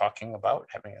 since we're talking about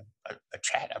having a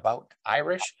chat about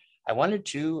Irish, I wanted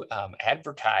to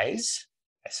advertise.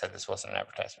 I said this wasn't an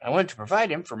advertisement. I wanted to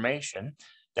provide information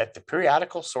that the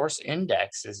periodical source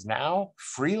index is now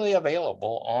freely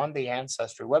available on the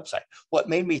Ancestry website. What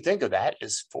made me think of that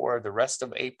is for the rest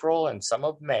of April and some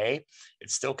of May, it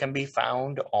still can be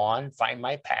found on Find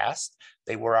My Past.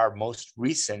 They were our most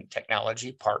recent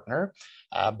technology partner,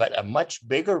 but a much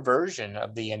bigger version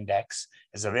of the index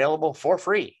is available for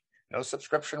free. No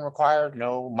subscription required,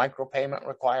 no micropayment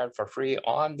required, for free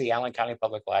on the Allen County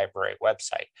Public Library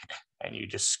website. And you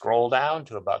just scroll down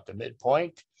to about the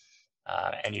midpoint,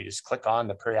 and you just click on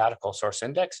the periodical source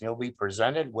index, and you'll be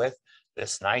presented with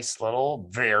this nice little,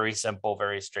 very simple,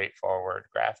 very straightforward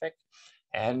graphic.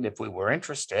 And if we were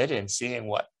interested in seeing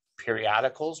what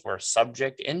periodicals were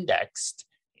subject indexed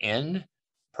in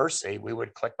Percy, we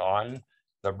would click on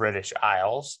the British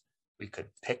Isles. We could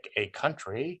pick a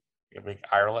country,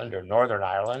 Ireland or Northern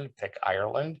Ireland, pick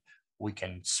Ireland. We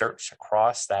can search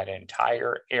across that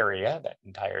entire area, that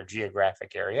entire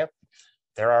geographic area.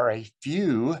 There are a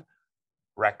few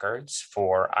records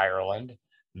for Ireland.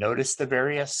 Notice the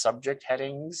various subject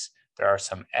headings. There are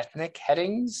some ethnic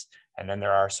headings, and then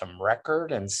there are some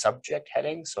record and subject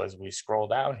headings. So as we scroll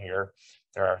down here,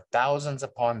 there are thousands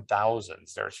upon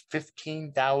thousands. There's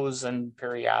 15,000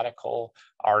 periodical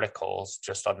articles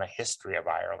just on the history of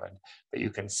Ireland. But you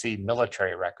can see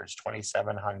military records,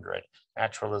 2,700,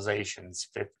 naturalizations,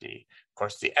 50. Of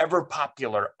course, the ever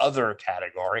popular other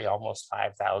category, almost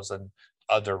 5,000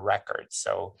 other records.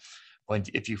 So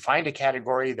if you find a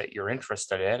category that you're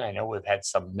interested in, I know we've had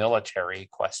some military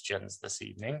questions this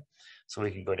evening, so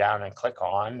we can go down and click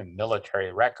on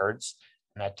military records,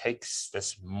 and that takes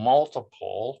this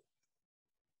multiple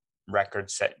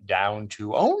record set down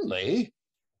to only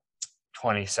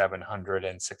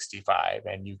 2,765,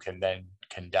 and you can then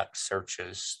conduct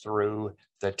searches through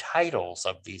the titles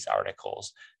of these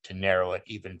articles to narrow it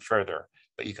even further.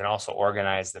 But you can also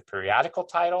organize the periodical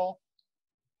title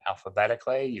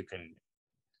alphabetically. You can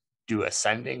do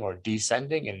ascending or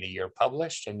descending in the year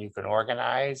published, and you can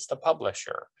organize the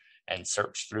publisher and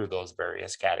search through those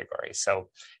various categories. So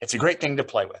it's a great thing to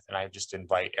play with, and I just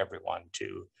invite everyone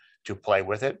to play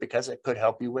with it, because it could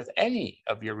help you with any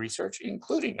of your research,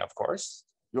 including, of course,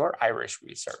 your Irish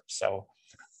research. So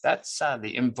that's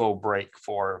the info break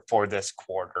for this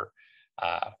quarter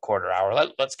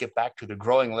hour. Let's get back to the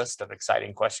growing list of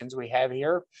exciting questions we have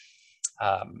here.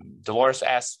 Dolores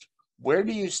asked, where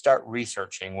do you start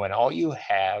researching when all you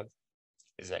have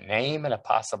is a name and a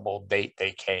possible date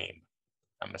they came?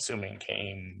 I'm assuming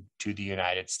came to the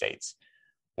United States.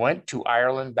 Went to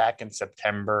Ireland back in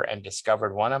September and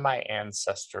discovered one of my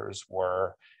ancestors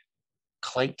were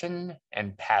Clayton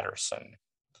and Patterson.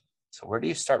 So where do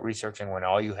you start researching when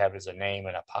all you have is a name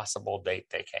and a possible date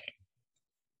they came?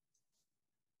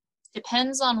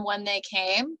 Depends on when they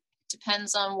came,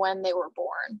 depends on when they were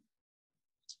born.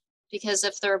 Because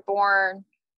if they're born,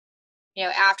 you know,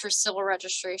 after civil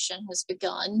registration has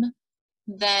begun,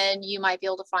 then you might be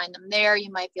able to find them there.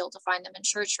 You might be able to find them in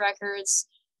church records.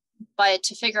 But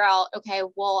to figure out, okay,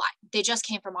 well, they just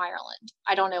came from Ireland.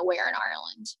 I don't know where in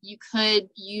Ireland. You could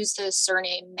use those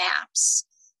surname maps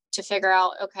to figure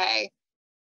out, okay,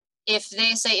 if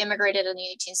they say immigrated in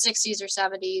the 1860s or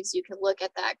 70s, you could look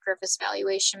at that Griffiths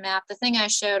valuation map, the thing I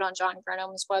showed on John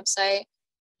Grenham's website,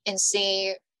 and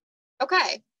see,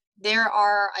 okay, there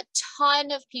are a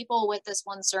ton of people with this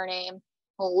one surname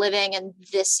living in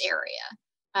this area,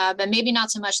 but maybe not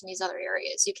so much in these other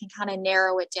areas. You can kind of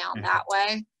narrow it down that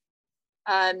way.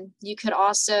 You could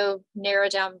also narrow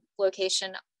down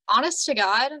location, honest to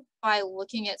God, by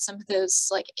looking at some of those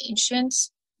like ancient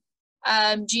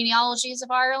genealogies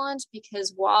of Ireland,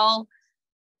 because while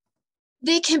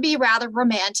they can be rather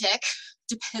romantic,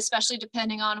 especially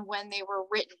depending on when they were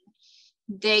written,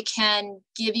 they can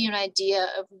give you an idea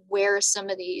of where some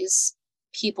of these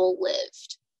people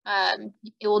lived.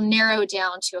 It will narrow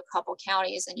down to a couple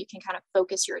counties, and you can kind of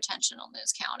focus your attention on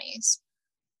those counties.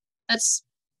 That's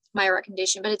my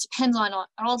recommendation, but it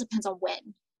all depends on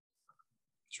when.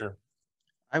 Sure.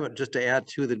 I would just to add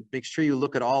to that, make sure you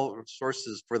look at all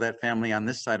sources for that family on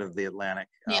this side of the Atlantic.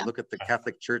 Yeah. Look at the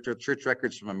Catholic Church or church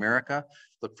records from America.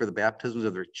 Look for the baptisms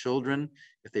of their children.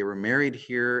 If they were married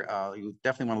here, you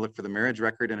definitely want to look for the marriage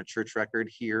record and a church record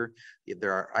here.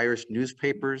 There are Irish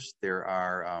newspapers. There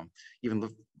are even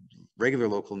regular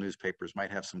local newspapers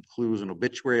might have some clues. An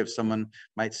obituary of someone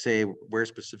might say where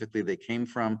specifically they came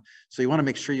from. So you want to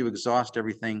make sure you exhaust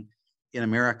everything in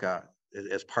America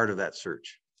as part of that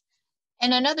search.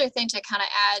 And another thing to kind of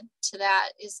add to that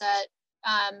is that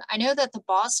I know that the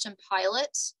Boston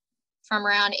Pilot from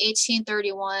around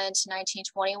 1831 to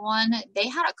 1921, they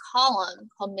had a column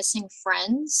called Missing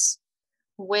Friends,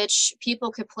 which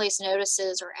people could place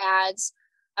notices or ads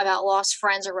about lost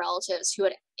friends or relatives who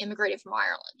had immigrated from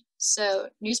Ireland. So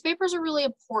newspapers are really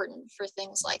important for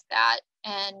things like that,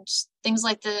 and things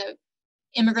like the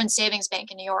Immigrant Savings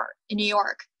Bank in New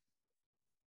York.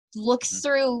 Look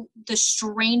through the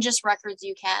strangest records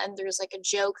you can. There's like a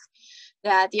joke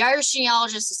that the Irish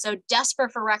genealogist is so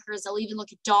desperate for records they'll even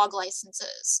look at dog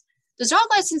licenses. Those dog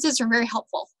licenses are very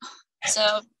helpful,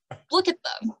 so look at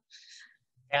them.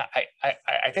 Yeah,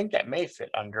 I think that may fit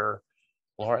under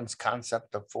Lauren's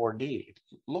concept of 4D.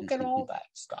 Look at all that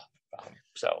stuff.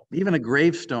 So even a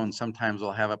gravestone sometimes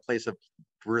will have a place of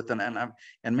birth and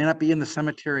may not be in the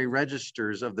cemetery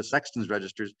registers of the sexton's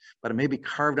registers, but it may be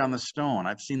carved on the stone.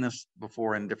 I've seen this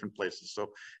before in different places.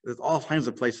 So there's all kinds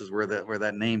of places where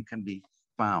that name can be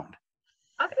found.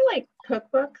 Also like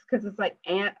cookbooks, because it's like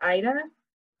Aunt Ida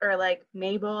or like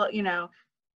Mabel,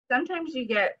 sometimes you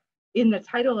get in the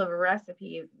title of a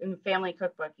recipe in family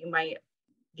cookbook, you might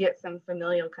get some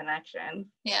familial connections.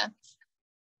 Yeah.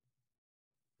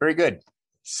 Very good.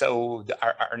 So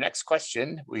our next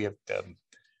question, we have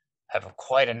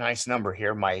quite a nice number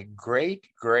here. My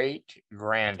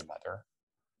great-great-grandmother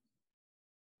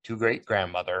to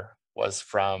great-grandmother was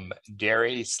from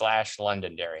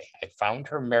Derry/Londonderry. I found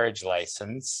her marriage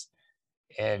license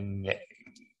in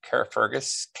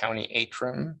Carrickfergus, County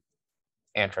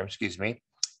Antrim, excuse me.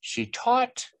 She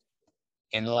taught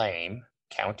in Lane,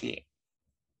 County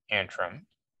Antrim.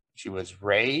 She was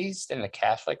raised in the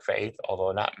Catholic faith,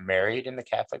 although not married in the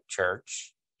Catholic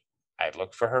Church. I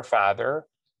looked for her father,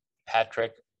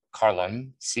 Patrick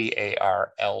Carlin,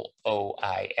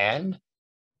 Carlin,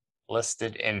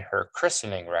 listed in her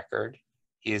christening record.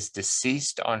 He is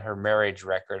deceased on her marriage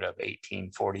record of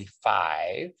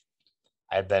 1845.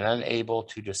 I've been unable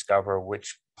to discover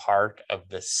which part of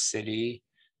the city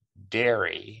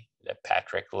Derry that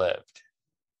Patrick lived.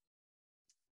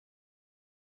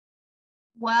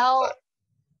 Well,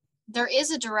 there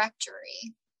is a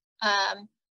directory.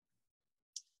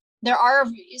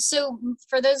 So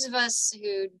for those of us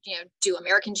who do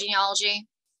American genealogy,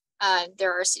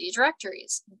 there are city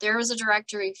directories. There is a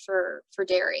directory for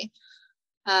Derry.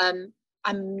 I'm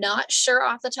not sure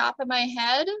off the top of my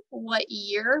head what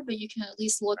year, but you can at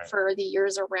least look for the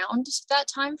years around that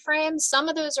time frame. Some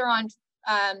of those are on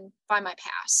Find My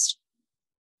Past.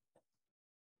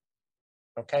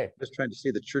 Okay. Just trying to see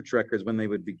the church records when they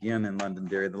would begin in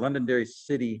Londonderry. The Londonderry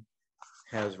city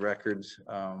has records.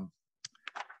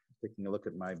 Taking a look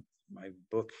at my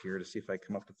book here to see if I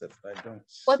come up with it. I don't.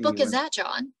 What book is that,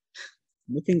 John?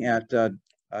 Looking at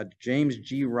James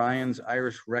G. Ryan's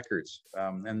Irish Records,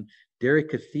 and Derry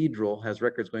Cathedral has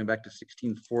records going back to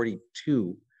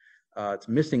 1642. It's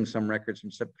missing some records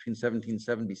from between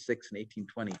 1776 and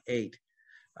 1828,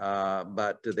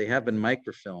 but they have been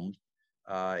microfilmed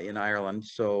in Ireland,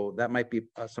 so that might be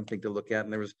something to look at.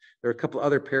 And there are a couple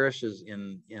other parishes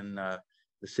in the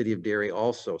city of Derry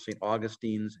also, St.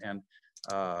 Augustine's and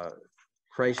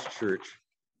Christchurch.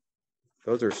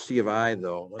 Those are C of I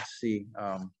though. Let's see.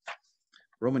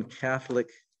 Roman Catholic,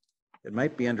 it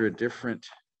might be under a different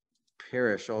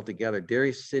parish altogether.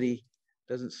 Derry City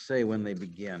doesn't say when they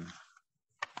begin.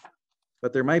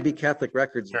 But there might be Catholic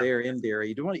records there in Derry.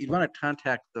 You'd want to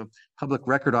contact the Public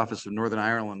Record Office of Northern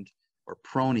Ireland or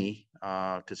PRONI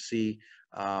to see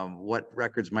what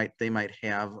records they might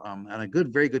have. And a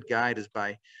very good guide is by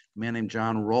a man named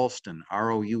John Ralston,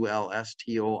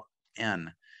 Roulston,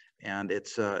 and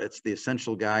it's the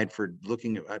essential guide for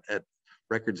looking at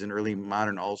records in early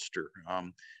modern Ulster.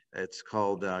 It's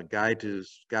called Guide to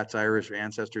Scots-Irish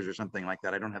Ancestors or something like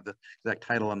that. I don't have the exact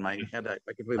title on my head. I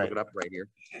can probably look it up right here.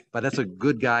 But that's a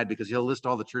good guide because he'll list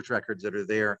all the church records that are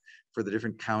there for the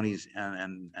different counties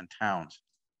and towns.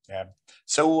 Yeah.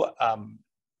 So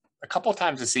a couple of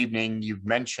times this evening, you've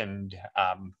mentioned,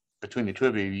 between the two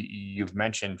of you, you've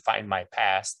mentioned Find My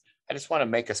Past. I just want to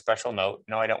make a special note.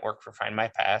 No, I don't work for Find My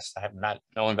Past. I have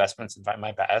no investments in Find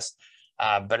My Past,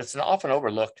 but it's an often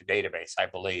overlooked database, I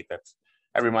believe.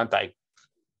 Every month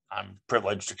I'm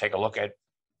privileged to take a look at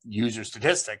user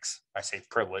statistics. I say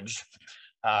privileged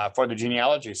for the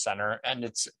Genealogy Center, and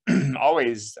it's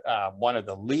always one of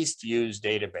the least used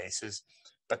databases,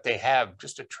 but they have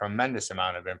just a tremendous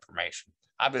amount of information.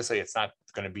 Obviously, it's not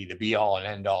going to be the be all and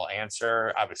end all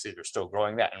answer. Obviously, they're still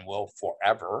growing that and will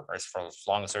forever, or for as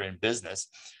long as they're in business.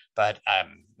 But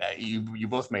you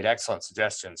both made excellent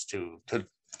suggestions to at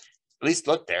least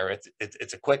look there.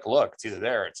 It's a quick look. It's either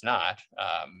there or it's not.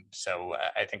 So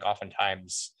I think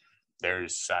oftentimes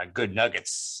there's good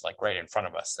nuggets like right in front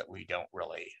of us that we don't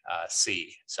really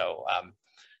see. So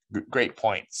great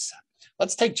points.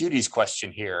 Let's take Judy's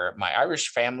question here. My Irish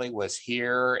family was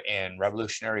here in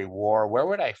Revolutionary War. Where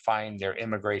would I find their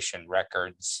immigration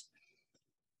records,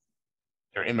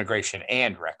 their immigration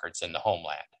and records in the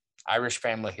homeland? Irish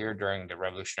family here during the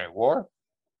Revolutionary War.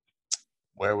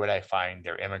 Where would I find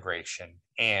their immigration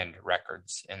and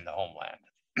records in the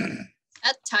homeland?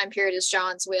 That time period is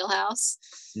John's wheelhouse.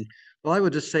 Well, I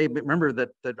would just say, remember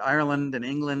that Ireland and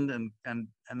England and then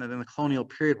in the colonial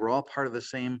period were all part of the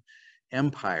same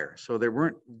empire. So there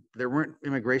weren't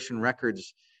immigration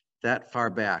records that far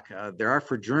back. There are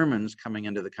for Germans coming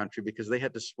into the country because they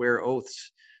had to swear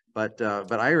oaths, but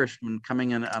Irishmen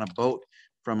coming in on a boat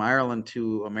from Ireland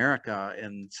to America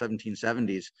in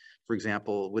 1770s, for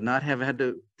example, would not have had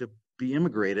to be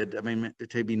immigrated, I mean,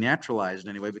 to be naturalized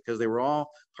anyway, because they were all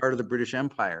part of the British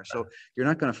Empire. So you're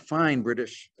not going to find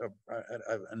British,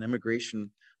 an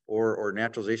immigration or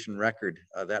naturalization record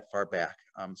that far back.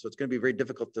 So it's going to be very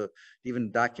difficult to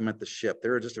even document the ship.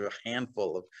 There are just a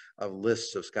handful of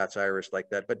lists of Scots-Irish like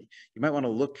that, but you might want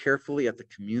to look carefully at the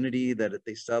community that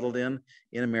they settled in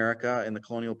America in the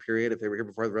colonial period. If they were here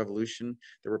before the Revolution,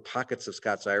 there were pockets of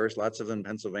Scots-Irish, lots of them in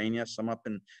Pennsylvania, some up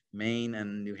in Maine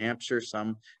and New Hampshire,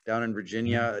 some down in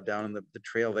Virginia, down in the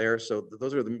trail there. So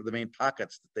those are the main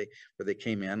pockets that where they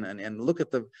came in, and look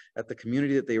at the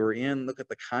community that they were in, look at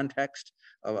the context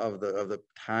of the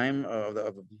time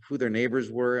of who their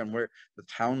neighbors were and where the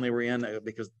town they were in,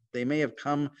 because they may have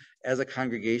come as a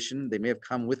congregation, they may have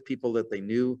come with people that they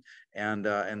knew, and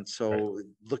so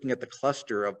looking at the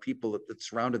cluster of people that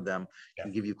surrounded them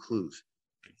can give you clues.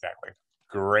 Exactly.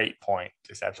 Great point.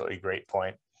 Just absolutely great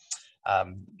point.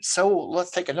 So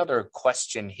let's take another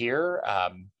question here.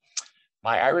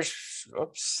 My Irish,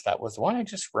 oops, that was the one I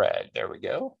just read. There we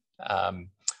go.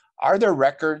 Are there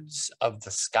records of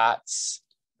the Scots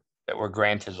that were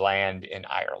granted land in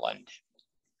Ireland?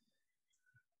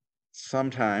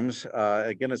 Sometimes,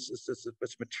 again,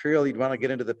 it's material you'd want to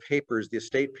get into the papers, the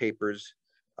estate papers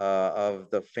of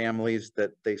the families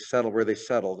that they settled, where they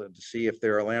settled, and to see if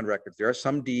there are land records. There are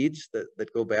some deeds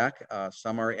that go back.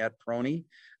 Some are at PRONI,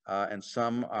 and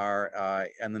some are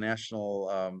in the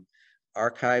National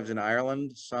Archives in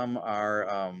Ireland. Some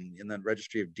are in the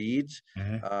Registry of Deeds,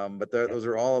 but those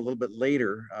are all a little bit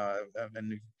later.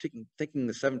 And thinking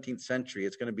the 17th century,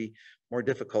 it's going to be more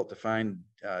difficult to find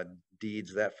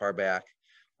deeds that far back.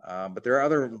 But there are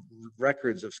other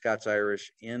records of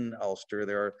Scots-Irish in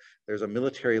Ulster. There's a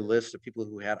military list of people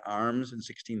who had arms in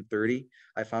 1630.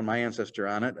 I found my ancestor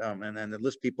on it, and then it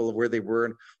lists people of where they were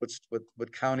and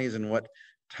what counties and what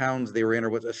towns they were in or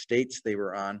what estates they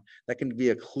were on. That can be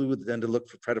a clue then to look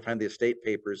for, try to find the estate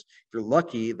papers. If you're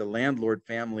lucky, the landlord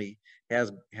family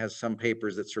has some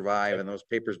papers that survive, and those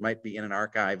papers might be in an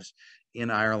archives in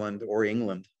Ireland or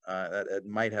England that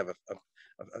might have a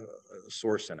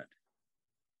source in it.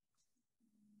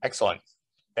 Excellent.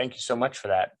 Thank you so much for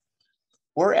that.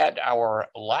 We're at our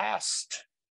last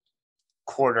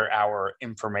quarter-hour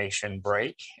information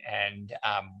break, and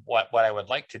what I would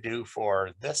like to do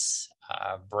for this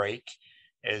break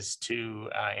is to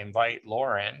invite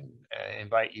Lauren,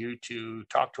 invite you to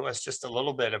talk to us just a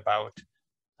little bit about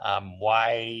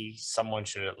why someone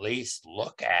should at least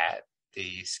look at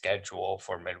the schedule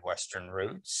for Midwestern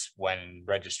Roots when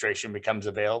registration becomes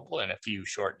available in a few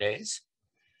short days.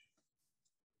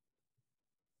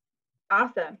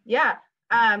 Awesome. Yeah.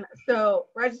 So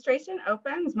registration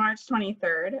opens March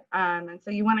 23rd. And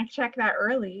so you want to check that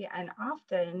early and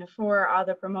often for all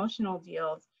the promotional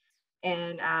deals,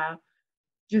 and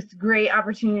just great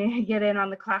opportunity to get in on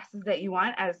the classes that you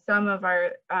want, as some of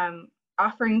our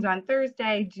offerings on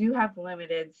Thursday do have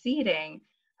limited seating.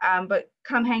 But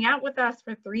come hang out with us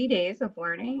for 3 days of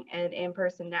learning and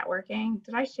in-person networking.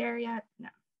 Did I share yet? No.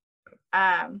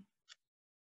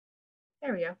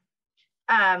 There we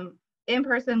go.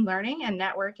 In-person learning and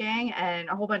networking and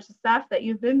a whole bunch of stuff that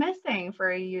you've been missing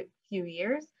for a few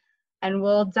years. And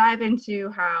we'll dive into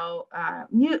how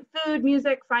food,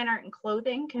 music, fine art, and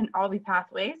clothing can all be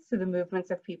pathways to the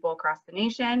movements of people across the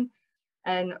nation,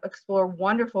 and explore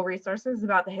wonderful resources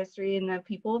about the history and the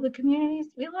people of the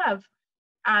communities we love.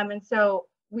 And so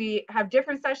we have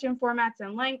different session formats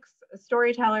and lengths,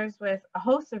 storytellers with a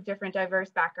host of different diverse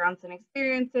backgrounds and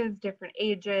experiences, different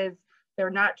ages. They're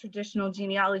not traditional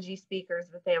genealogy speakers,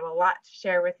 but they have a lot to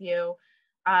share with you.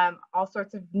 All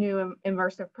sorts of new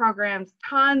immersive programs,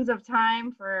 tons of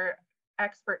time for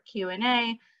expert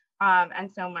Q&A,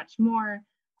 and so much more.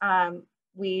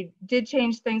 We did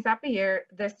change things up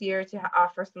this year to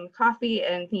offer some coffee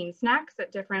and themed snacks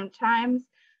at different times.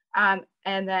 And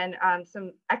then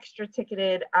some extra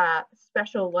ticketed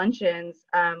special luncheons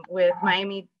with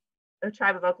Miami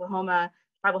Tribe of Oklahoma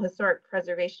Tribal Historic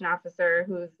Preservation Officer,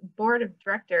 who's board of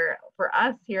director for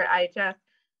us here at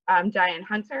IHS, Diane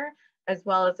Hunter, as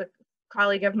well as a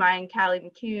colleague of mine, Callie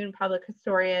McCune, public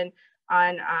historian,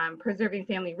 on preserving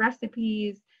family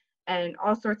recipes and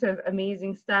all sorts of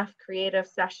amazing stuff, creative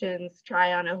sessions,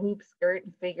 try on a hoop skirt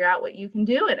and figure out what you can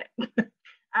do in it.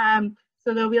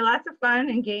 So there'll be lots of fun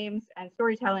and games and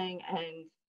storytelling and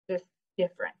just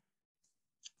different.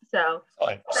 So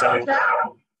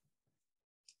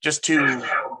just to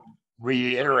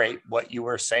reiterate what you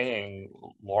were saying,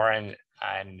 Lauren,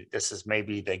 and this is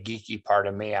maybe the geeky part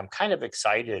of me, I'm kind of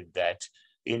excited that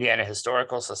the Indiana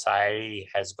Historical Society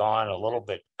has gone a little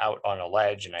bit out on a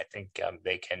ledge, and I think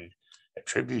they can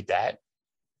attribute that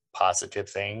positive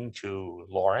thing to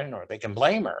Lauren, or they can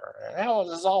blame her. Hell,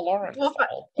 this is all Lauren's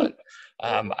fault. But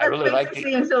I really like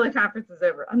the until the conference is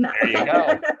over. On that. There you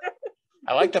go.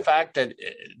 I like the fact that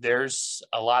there's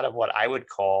a lot of what I would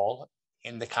call,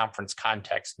 in the conference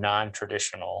context,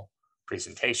 non-traditional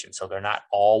presentations. So they're not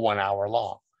all 1 hour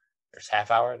long. There's half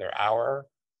hour,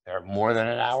 they're more than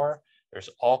an hour. There's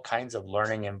all kinds of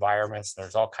learning environments.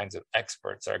 There's all kinds of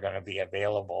experts that are going to be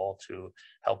available to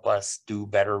help us do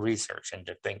better research and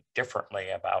to think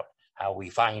differently about how we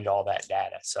find all that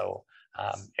data. So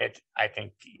I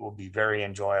think it will be very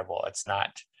enjoyable. It's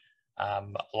not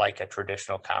like a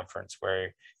traditional conference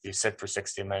where you sit for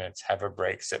 60 minutes, have a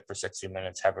break, sit for 60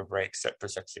 minutes, have a break, sit for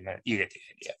 60 minutes. You get the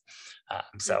idea.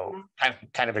 So I'm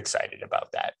kind of excited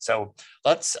about that. So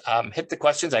let's hit the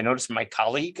questions. I noticed my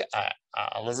colleague,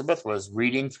 Elizabeth, was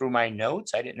reading through my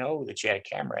notes. I didn't know that she had a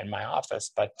camera in my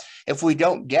office, but if we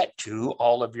don't get to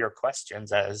all of your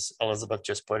questions, as Elizabeth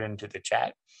just put into the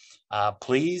chat,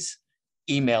 please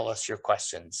email us your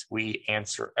questions. We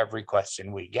answer every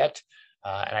question we get.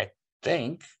 And I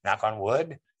think, knock on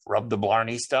wood, rub the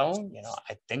Blarney Stone,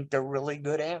 I think they're really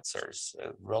good answers,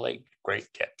 really great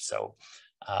tips. So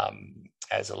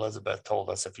as Elizabeth told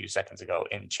us a few seconds ago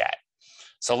in chat.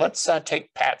 So let's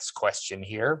take Pat's question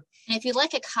here. And if you'd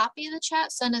like a copy of the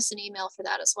chat, send us an email for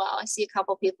that as well. I see a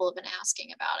couple people have been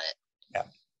asking about it.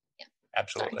 Yeah.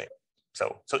 Absolutely.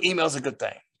 So email is a good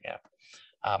thing. Yeah.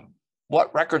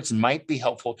 What records might be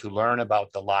helpful to learn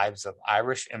about the lives of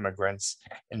Irish immigrants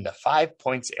in the 5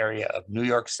 Points area of New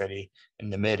York City in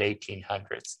the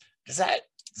mid-1800s? Does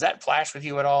that flash with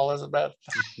you at all, Elizabeth?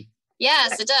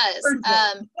 Yes, it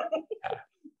does.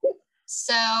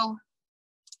 So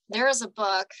there is a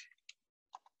book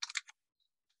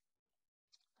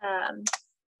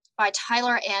by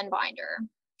Tyler Anbinder.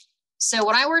 So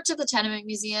when I worked at the Tenement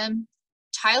Museum,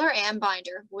 Tyler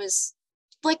Anbinder was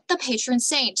like the patron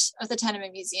saint of the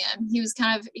Tenement Museum. He was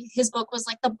his book was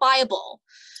like the Bible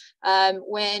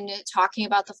when talking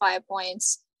about the 5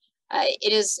 Points.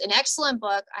 It is an excellent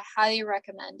book. I highly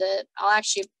recommend it. I'll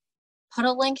actually put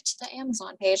a link to the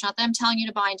Amazon page. Not that I'm telling you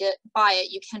to buy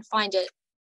it. You can find it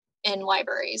in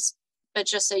libraries, but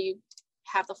just so you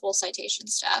have the full citation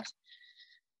stuff.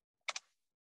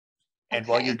 And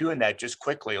while you're doing that, just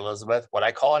quickly, Elizabeth, what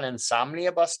I call an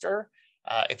insomnia buster,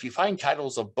 if you find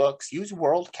titles of books, use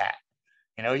WorldCat.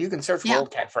 You know, you can search Yeah.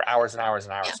 WorldCat for hours and hours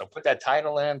and hours. Yeah. So put that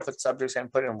title in, put subjects in,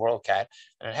 put it in WorldCat,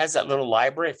 and it has that little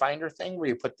library finder thing where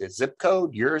you put the zip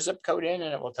code, your zip code in,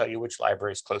 and it will tell you which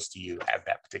libraries close to you have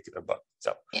that particular book.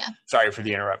 So yeah. Sorry for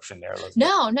the interruption there, Elizabeth.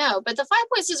 No, but the Five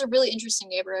Points is a really interesting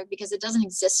neighborhood because it doesn't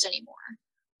exist anymore.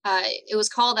 It was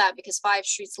called that because 5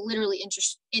 streets literally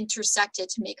intersected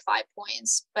to make 5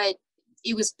 points, but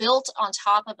it was built on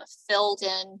top of a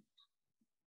filled-in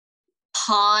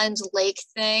pond lake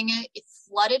thing. It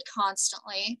flooded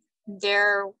constantly.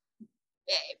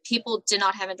 People did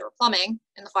not have indoor plumbing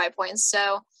in the 5 points,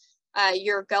 so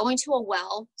you're going to a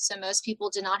well. So most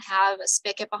people did not have a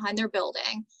spigot behind their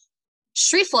building.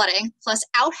 Street flooding plus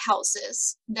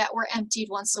outhouses that were emptied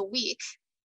once a week,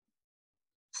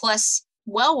 plus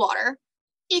well water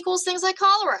equals things like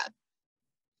cholera.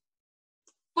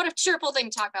 What a cheerful thing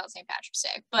to talk about St. Patrick's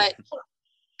Day, but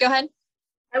go ahead.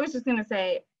 I was just going to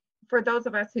say, for those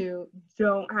of us who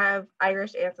don't have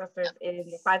Irish ancestors in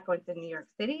the 5 points in New York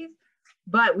City,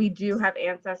 but we do have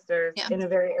ancestors in a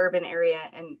very urban area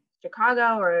in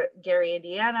Chicago or Gary,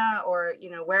 Indiana, or,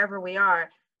 you know, wherever we are,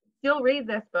 still read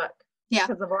this book. Yeah.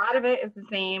 Because a lot of it is the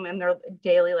same in their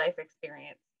daily life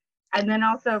experience. And then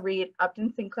also read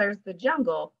Upton Sinclair's The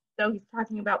Jungle. So he's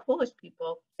talking about Polish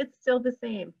people. It's still the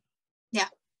same. Yeah.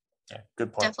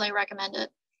 Good point. Definitely recommend it.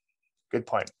 Good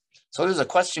point. So there's a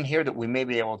question here that we may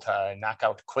be able to knock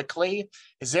out quickly.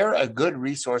 Is there a good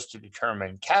resource to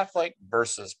determine Catholic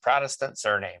versus Protestant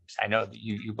surnames? I know that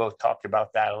you both talked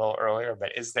about that a little earlier,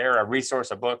 but is there a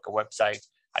resource, a book, a website?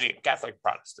 How do you Catholic,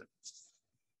 Protestant?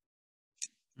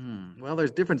 Well,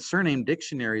 there's different surname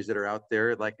dictionaries that are out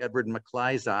there, like Edward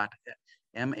Maclysat,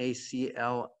 Maclysaght,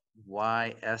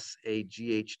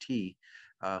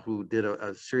 who did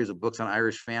a series of books on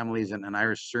Irish families and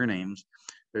Irish surnames.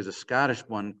 There's a Scottish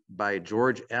one by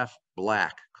George F.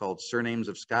 Black called Surnames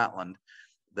of Scotland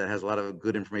that has a lot of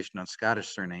good information on Scottish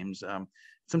surnames.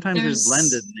 Sometimes there's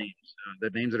blended names,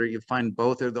 the names that are, you find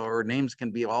both, or names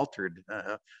can be altered.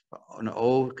 An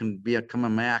O can become a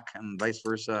Mac and vice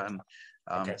versa. And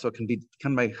so it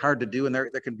can be hard to do. And there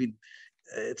can be,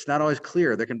 it's not always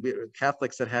clear. There can be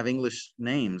Catholics that have English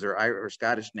names or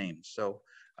Scottish names. So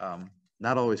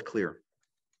not always clear.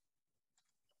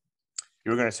 You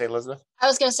were going to say, Elizabeth? I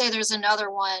was going to say there's another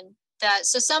one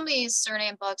so some of these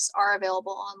surname books are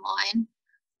available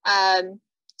online.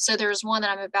 So there's one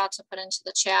that I'm about to put into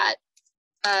the chat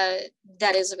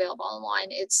that is available online.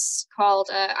 It's called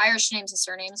Irish Names and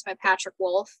Surnames by Patrick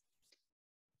Wolfe.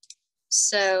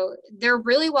 So they're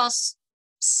really well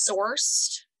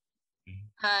sourced.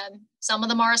 Some of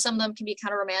them are, some of them can be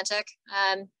kind of romantic.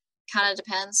 Kind of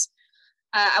depends.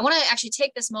 I want to actually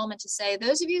take this moment to say,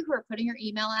 those of you who are putting your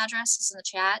email addresses in the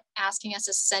chat, asking us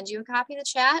to send you a copy of the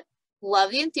chat,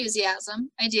 love the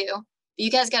enthusiasm. I do. But you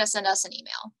guys got to send us an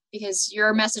email because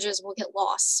your messages will get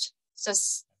lost. So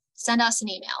send us an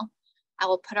email. I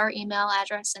will put our email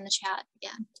address in the chat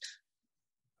again.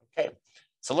 Okay.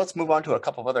 So let's move on to a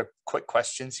couple of other quick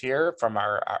questions here from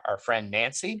our friend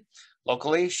Nancy.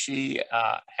 Locally, she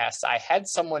asked, I had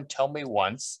someone tell me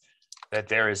once that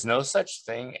there is no such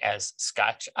thing as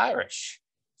Scotch-Irish.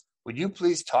 Would you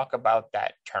please talk about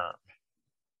that term,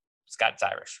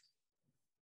 Scots-Irish?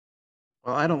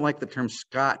 Well, I don't like the term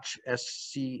Scotch,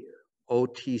 SCOTCH.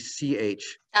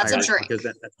 That's Irish, a drink. because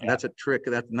that's a trick.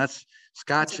 That's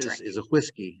Scotch is a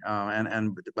whiskey,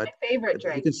 but My favorite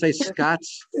drink. You can say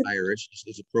Scots Irish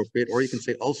is appropriate, or you can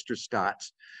say Ulster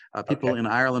Scots. People in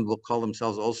Ireland will call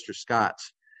themselves Ulster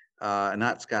Scots,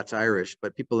 not Scots Irish,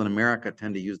 but people in America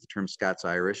tend to use the term Scots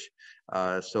Irish.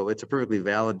 So it's a perfectly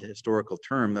valid historical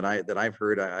term that I've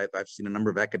heard. I've seen a number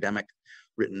of academic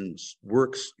written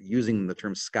works using the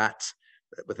term Scots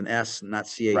with an S, not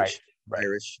CH. Right.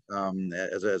 Irish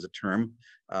as a term,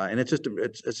 and it's just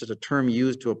a term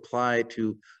used to apply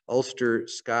to Ulster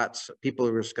Scots, people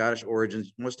who are Scottish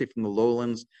origins, mostly from the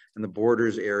lowlands and the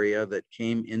borders area that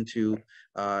came into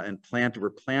and were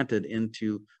planted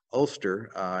into Ulster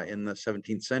in the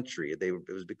 17th century.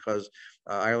 It was because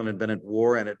Ireland had been at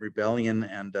war and at rebellion,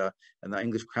 and the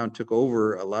English crown took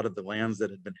over a lot of the lands that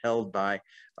had been held by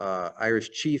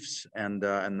Irish chiefs, and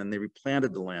then they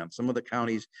replanted the land. Some of the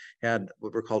counties had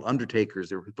what were called undertakers.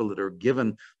 There were people that were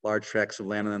given large tracts of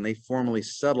land, and then they formally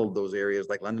settled those areas,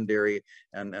 like Londonderry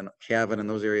and Cavan, and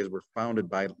those areas were founded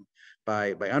by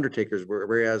undertakers.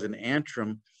 Whereas in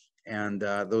Antrim and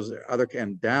those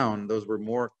were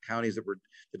more counties that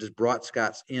just brought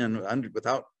Scots in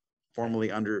without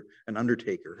formally under an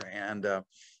undertaker, and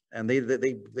they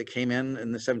came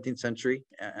in the 17th century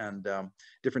and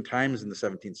different times in the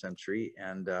 17th century,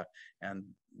 and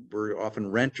were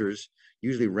often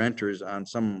usually renters on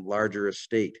some larger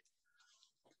estate.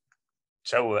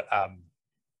 So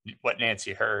what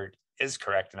Nancy heard is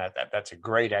correct, and that's a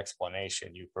great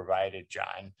explanation you provided,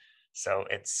 John. So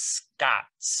it's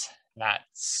Scots, not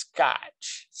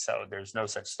Scotch. So there's no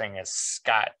such thing as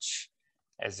Scotch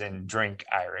as in drink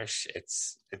Irish.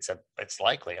 It's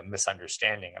likely a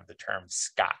misunderstanding of the term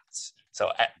Scots.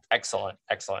 So excellent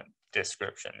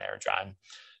description there, John.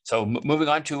 So moving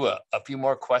on to a few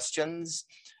more questions.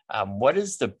 What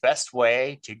is the best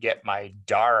way to get my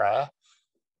Dara,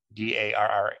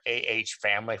 D-A-R-R-A-H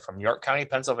family from York County,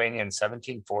 Pennsylvania in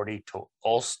 1740 to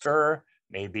Ulster,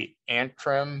 maybe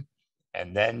Antrim,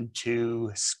 and then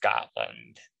to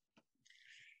Scotland?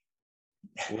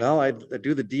 Well, I'd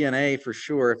do the DNA for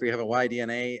sure. If we have a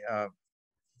Y-DNA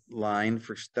line,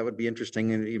 that would be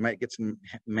interesting, and you might get some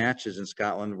matches in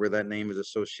Scotland where that name is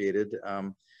associated.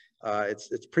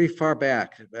 It's pretty far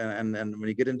back, and when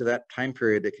you get into that time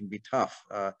period, it can be tough.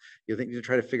 You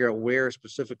try to figure out where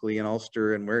specifically in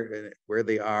Ulster and where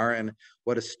they are and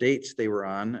what estates they were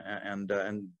on,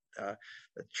 and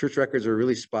church records are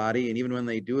really spotty, and even when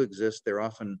they do exist, the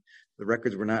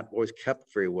records were not always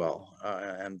kept very well,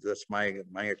 and that's my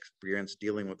experience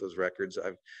dealing with those records.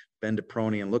 I've been to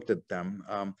Prony and looked at them,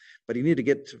 but you need to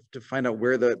get to find out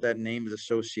where that name is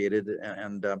associated,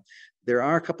 and there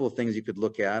are a couple of things you could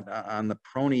look at on the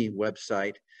Prony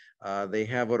website. They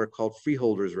have what are called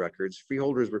freeholders records.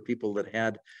 Freeholders were people that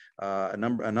had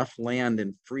enough land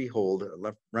in freehold,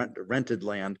 rented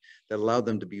land, that allowed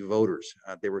them to be voters.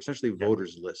 They were essentially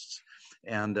voters lists,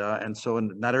 and so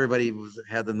not everybody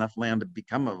had enough land to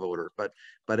become a voter, but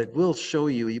it will show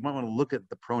you. You might want to look at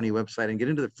the Prony website and get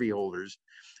into the freeholders,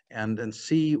 and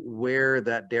see where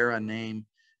that Dara name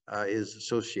is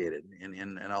associated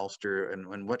in Ulster,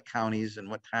 and what counties and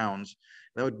what towns.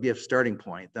 That would be a starting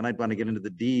point. Then I'd want to get into the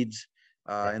deeds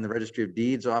in the Registry of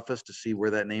Deeds office to see where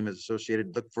that name is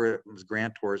associated. Look for it as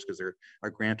grantors, because there are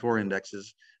grantor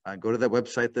indexes. Go to that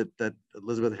website that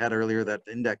Elizabeth had earlier, that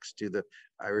index to the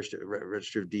Irish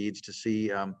Registry of Deeds, to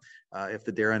see if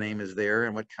the Dara name is there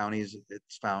and what counties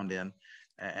it's found in.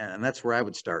 And that's where I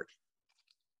would start.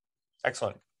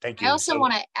 Excellent. Thank you. I also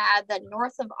want to add that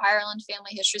North of Ireland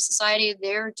Family History Society,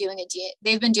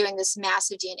 they've been doing this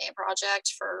massive DNA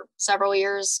project for several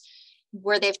years,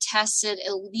 where they've tested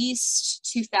at least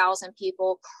 2,000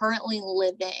 people currently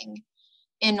living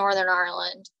in Northern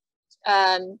Ireland.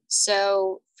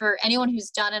 So for anyone who's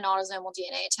done an autosomal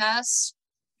DNA test,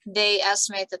 they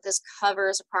estimate that this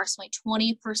covers approximately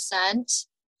 20%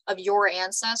 of your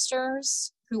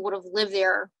ancestors who would have lived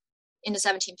there in the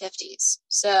 1750s.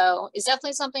 So it's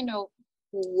definitely something to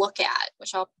look at,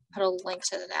 which I'll put a link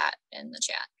to that in the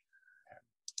chat.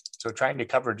 So trying to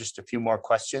cover just a few more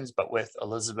questions, but with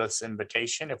Elizabeth's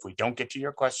invitation, if we don't get to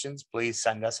your questions, please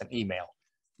send us an email,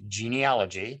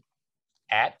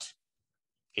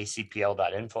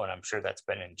 genealogy@acpl.info, and I'm sure that's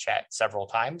been in chat several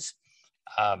times.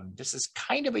 This is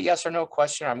kind of a yes or no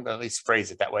question. I'm going to at least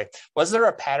phrase it that way. Was there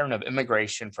a pattern of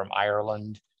immigration from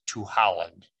Ireland to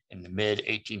Holland in the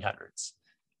mid-1800s?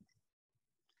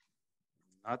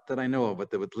 Not that I know of,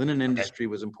 but the linen industry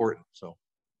was important, so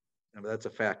that's a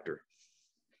factor.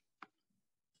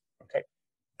 Okay,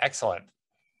 excellent.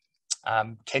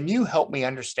 Can you help me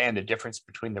understand the difference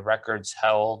between the records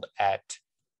held at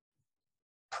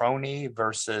Prony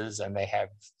versus, and they have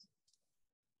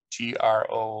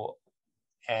G-R-O-N-I,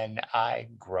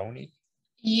 Grony?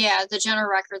 Yeah, the General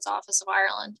Records Office of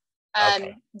Ireland.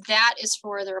 Okay. That is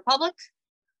for the Republic.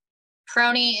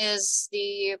 Prony is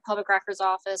the Public Records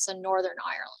Office in Northern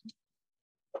Ireland.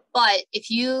 But if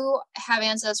you have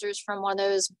ancestors from one of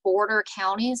those border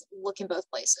counties, look in both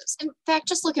places. In fact,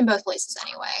 just look in both places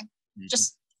anyway.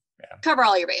 Just cover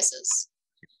all your bases.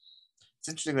 It's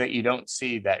interesting that you don't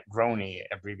see that Grony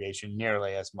abbreviation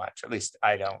nearly as much, at least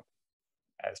I don't,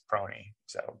 as Prony.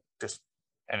 So just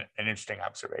an interesting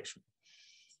observation.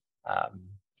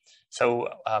 So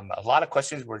a lot of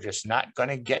questions we're just not going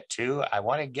to get to. I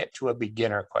want to get to a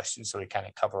beginner question so we kind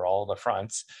of cover all the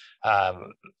fronts.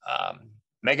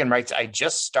 Megan writes, I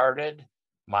just started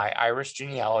my Irish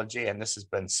genealogy, and this has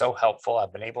been so helpful.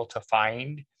 I've been able to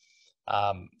find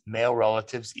male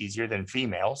relatives easier than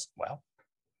females. Well,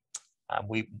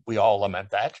 we all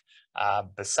lament that.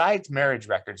 Besides marriage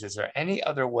records, is there any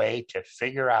other way to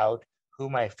figure out who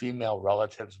my female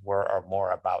relatives were or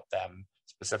more about them,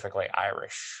 specifically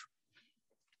Irish?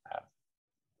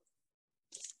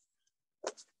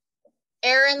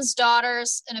 Aaron's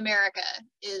Daughters in America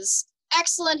is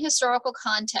excellent historical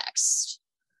context.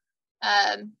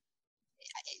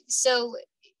 So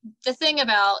the thing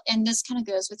about, and this kind of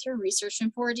goes with your research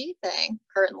in 4D thing,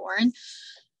 Kurt and Lauren,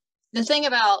 the thing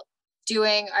about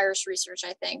doing Irish research,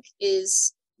 I think,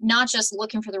 is not just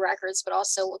looking for the records, but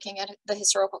also looking at the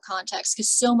historical context, because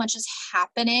so much is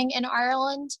happening in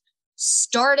Ireland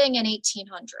starting in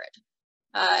 1800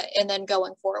 and then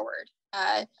going forward.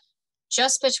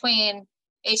 Just between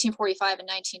 1845 and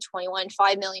 1921,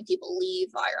 5 million people leave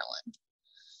Ireland.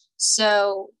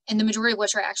 So, and the majority of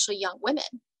which are actually young women,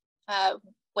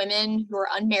 women who are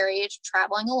unmarried,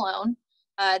 traveling alone.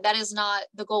 That is not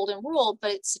the golden rule,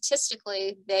 but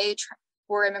statistically, they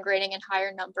were immigrating in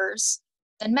higher numbers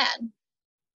than men.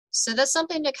 So that's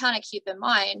something to kind of keep in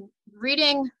mind.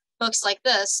 Reading books like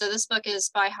this, so this book is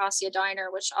by Hasia Diner,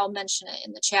 which I'll mention it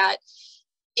in the chat.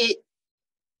 It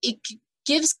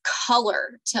gives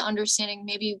color to understanding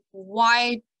maybe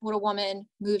why would a woman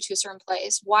move to a certain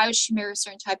place? Why would she marry a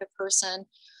certain type of person?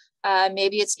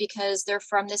 Maybe it's because they're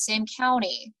from the same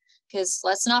county. Because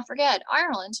let's not forget,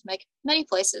 Ireland, like many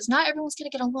places, not everyone's going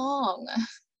to get along.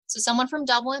 So someone from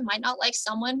Dublin might not like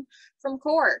someone from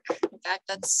Cork. In fact,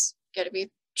 that's going to be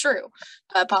true,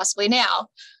 possibly now.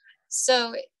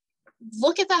 So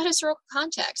look at that historical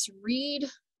context, read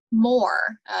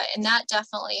more, and that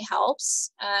definitely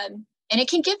helps. And it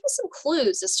can give us some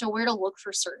clues as to where to look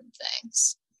for certain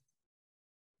things.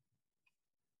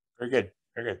 Very good.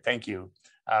 Very good. Thank you.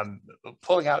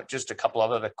 Pulling out just a couple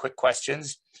of other quick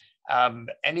questions.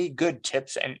 Any good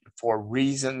tips for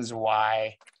reasons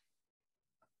why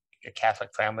a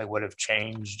Catholic family would have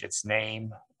changed its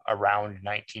name around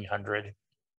 1900?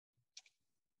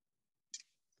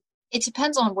 It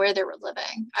depends on where they were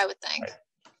living, I would think.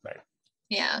 Right.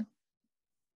 Yeah.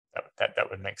 That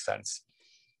would make sense.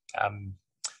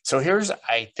 So here's,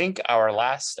 I think, our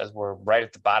last, as we're right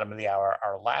at the bottom of the hour,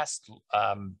 our last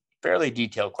fairly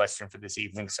detailed question for this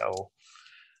evening. So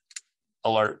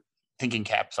alert, thinking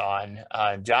caps on.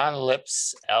 John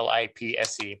Lipse,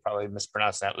 Lipse, probably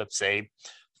mispronouncing that, Lipse,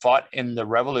 fought in the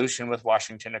Revolution with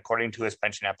Washington according to his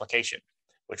pension application,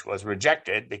 which was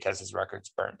rejected because his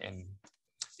records burnt in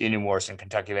the Indian Wars in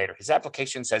Kentucky later. His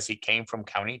application says he came from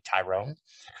County Tyrone,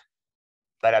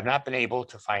 but I've not been able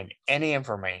to find any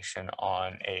information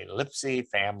on a Lipse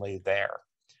family there.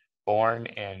 Born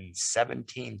in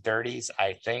 1730s,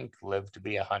 I think, lived to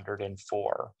be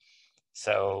 104.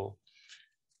 So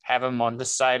have him on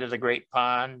this side of the Great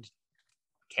Pond.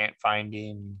 Can't find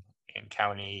him in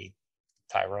County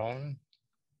Tyrone.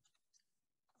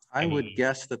 I would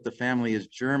guess that the family is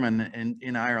German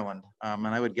in Ireland, and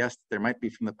I would guess that there might be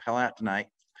from the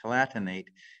Palatinate,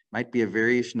 might be a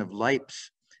variation of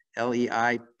Lipes,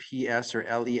 Leips or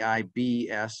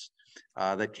Leibs,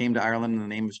 that came to Ireland, and the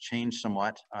name was changed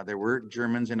somewhat. There were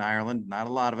Germans in Ireland, not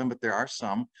a lot of them, but there are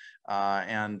some,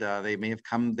 and they may have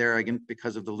come there again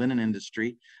because of the linen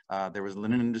industry. There was a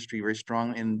linen industry very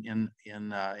strong in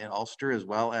Ulster, as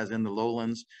well as in the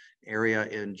lowlands area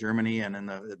in Germany and in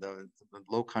the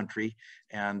Low Country,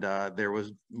 and there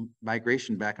was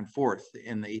migration back and forth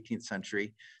in the 18th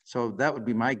century. So that would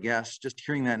be my guess, just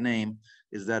hearing that name,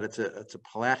 is that it's a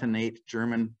Palatinate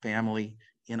German family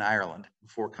in Ireland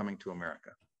before coming to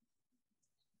America.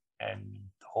 And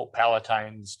the whole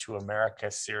Palatine's to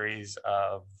America series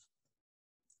of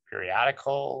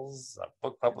periodicals,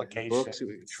 book publications. Books,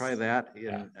 we could try that,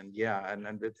 and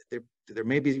there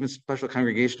may be even special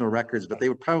congregational records, but they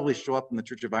would probably show up in the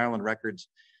Church of Ireland records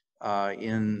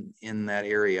in that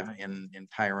area in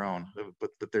Tyrone.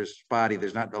 But there's spotty.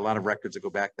 There's not a lot of records that go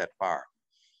back that far.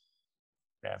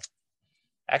 Yeah,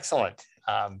 excellent.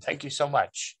 Thank you so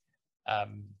much.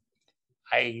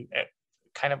 I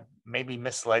kind of maybe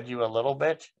misled you a little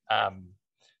bit.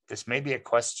 This may be a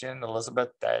question, Elizabeth,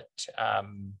 that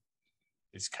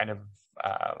is kind of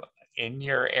in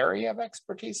your area of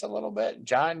expertise a little bit.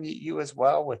 John, you as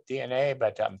well with DNA,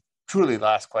 but truly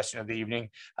last question of the evening.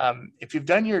 If you've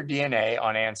done your DNA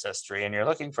on Ancestry and you're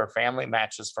looking for family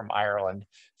matches from Ireland,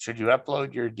 should you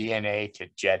upload your DNA to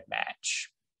GEDmatch?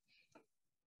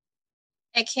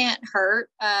 It can't hurt.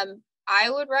 I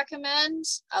would recommend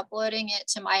uploading it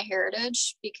to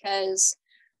MyHeritage, because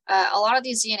a lot of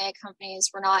these DNA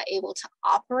companies were not able to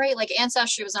operate. Like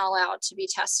Ancestry was not allowed to be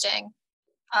testing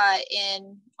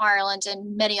in Ireland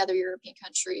and many other European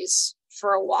countries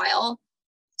for a while.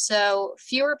 So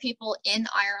fewer people in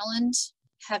Ireland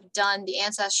have done the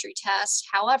Ancestry test.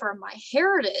 However,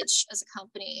 MyHeritage as a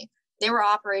company, they were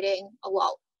operating a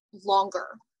lot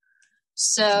longer.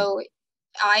 So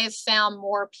I have found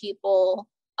more people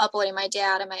uploading my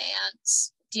dad and my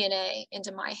aunt's DNA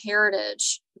into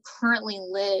MyHeritage who currently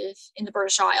live in the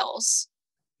British Isles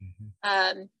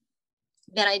than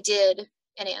I did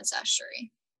in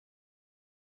Ancestry.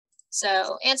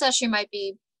 So Ancestry might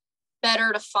be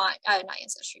better to find, not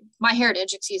Ancestry,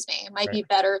 MyHeritage, excuse me, it might be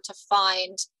better to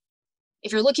find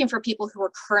if you're looking for people who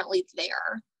are currently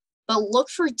there. but look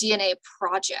for DNA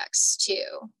projects too.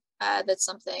 That's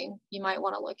something you might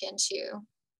want to look into.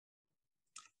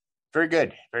 Very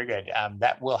good, very good.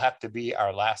 That will have to be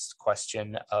our last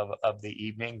question of the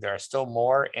evening. There are still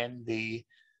more in the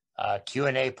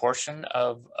Q&A portion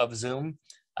of Zoom.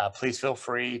 Please feel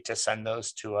free to send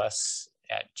those to us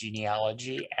at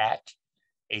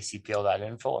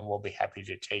genealogy@acpl.info, and we'll be happy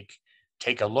to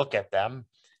take a look at them.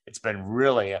 It's been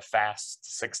really a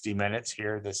fast 60 minutes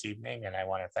here this evening, and I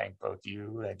want to thank both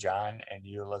you, John, and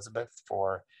you, Elizabeth,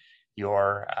 for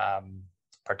your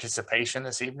participation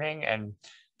this evening. And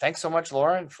thanks so much,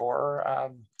 Lauren,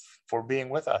 for being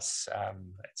with us.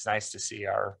 It's nice to see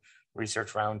our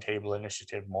Research Roundtable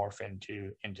initiative morph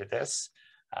into this.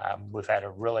 We've had a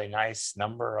really nice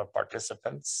number of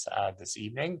participants this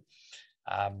evening.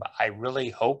 I really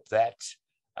hope that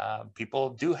people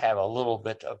do have a little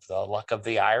bit of the luck of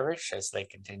the Irish as they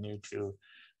continue to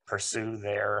pursue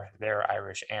their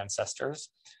Irish ancestors.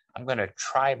 I'm going to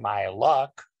try my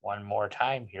luck one more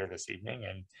time here this evening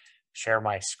and share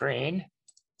my screen.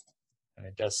 And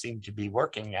it does seem to be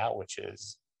working now, which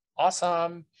is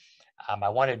awesome. I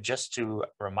wanted just to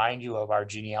remind you of our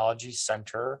Genealogy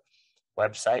Center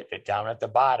website, that down at the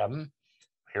bottom,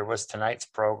 here was tonight's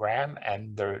program,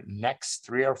 and the next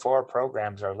 3 or 4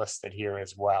 programs are listed here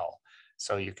as well.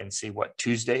 So you can see what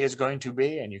Tuesday is going to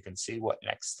be, and you can see what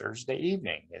next Thursday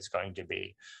evening is going to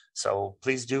be. So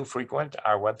please do frequent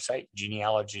our website,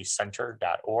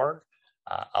 genealogycenter.org,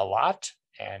 a lot,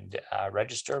 and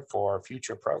register for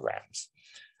future programs.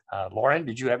 Lauren,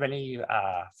 did you have any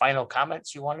final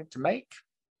comments you wanted to make?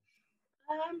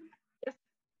 Just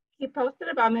keep posted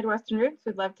about Midwestern Roots.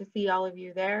 We'd love to see all of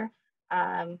you there.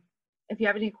 If you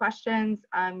have any questions,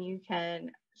 you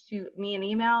can shoot me an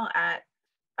email at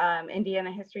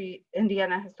Indiana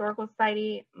Historical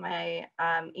Society. My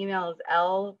email is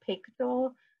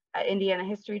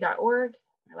lpictel@indianahistory.org,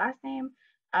 my last name,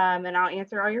 and I'll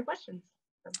answer all your questions.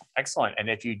 Excellent. And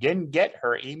if you didn't get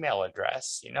her email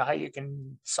address, you know how you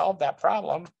can solve that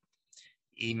problem.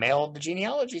 Email the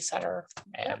Genealogy Center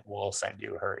and we'll send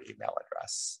you her email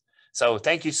address. So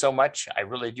thank you so much. I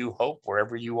really do hope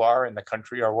wherever you are in the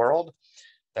country or world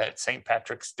that St.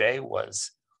 Patrick's Day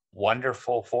was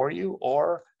wonderful for you,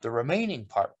 or the remaining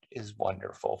part is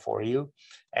wonderful for you.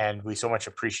 And we so much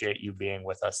appreciate you being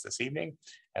with us this evening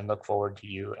and look forward to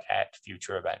you at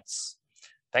future events.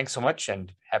 Thanks so much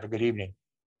and have a good evening.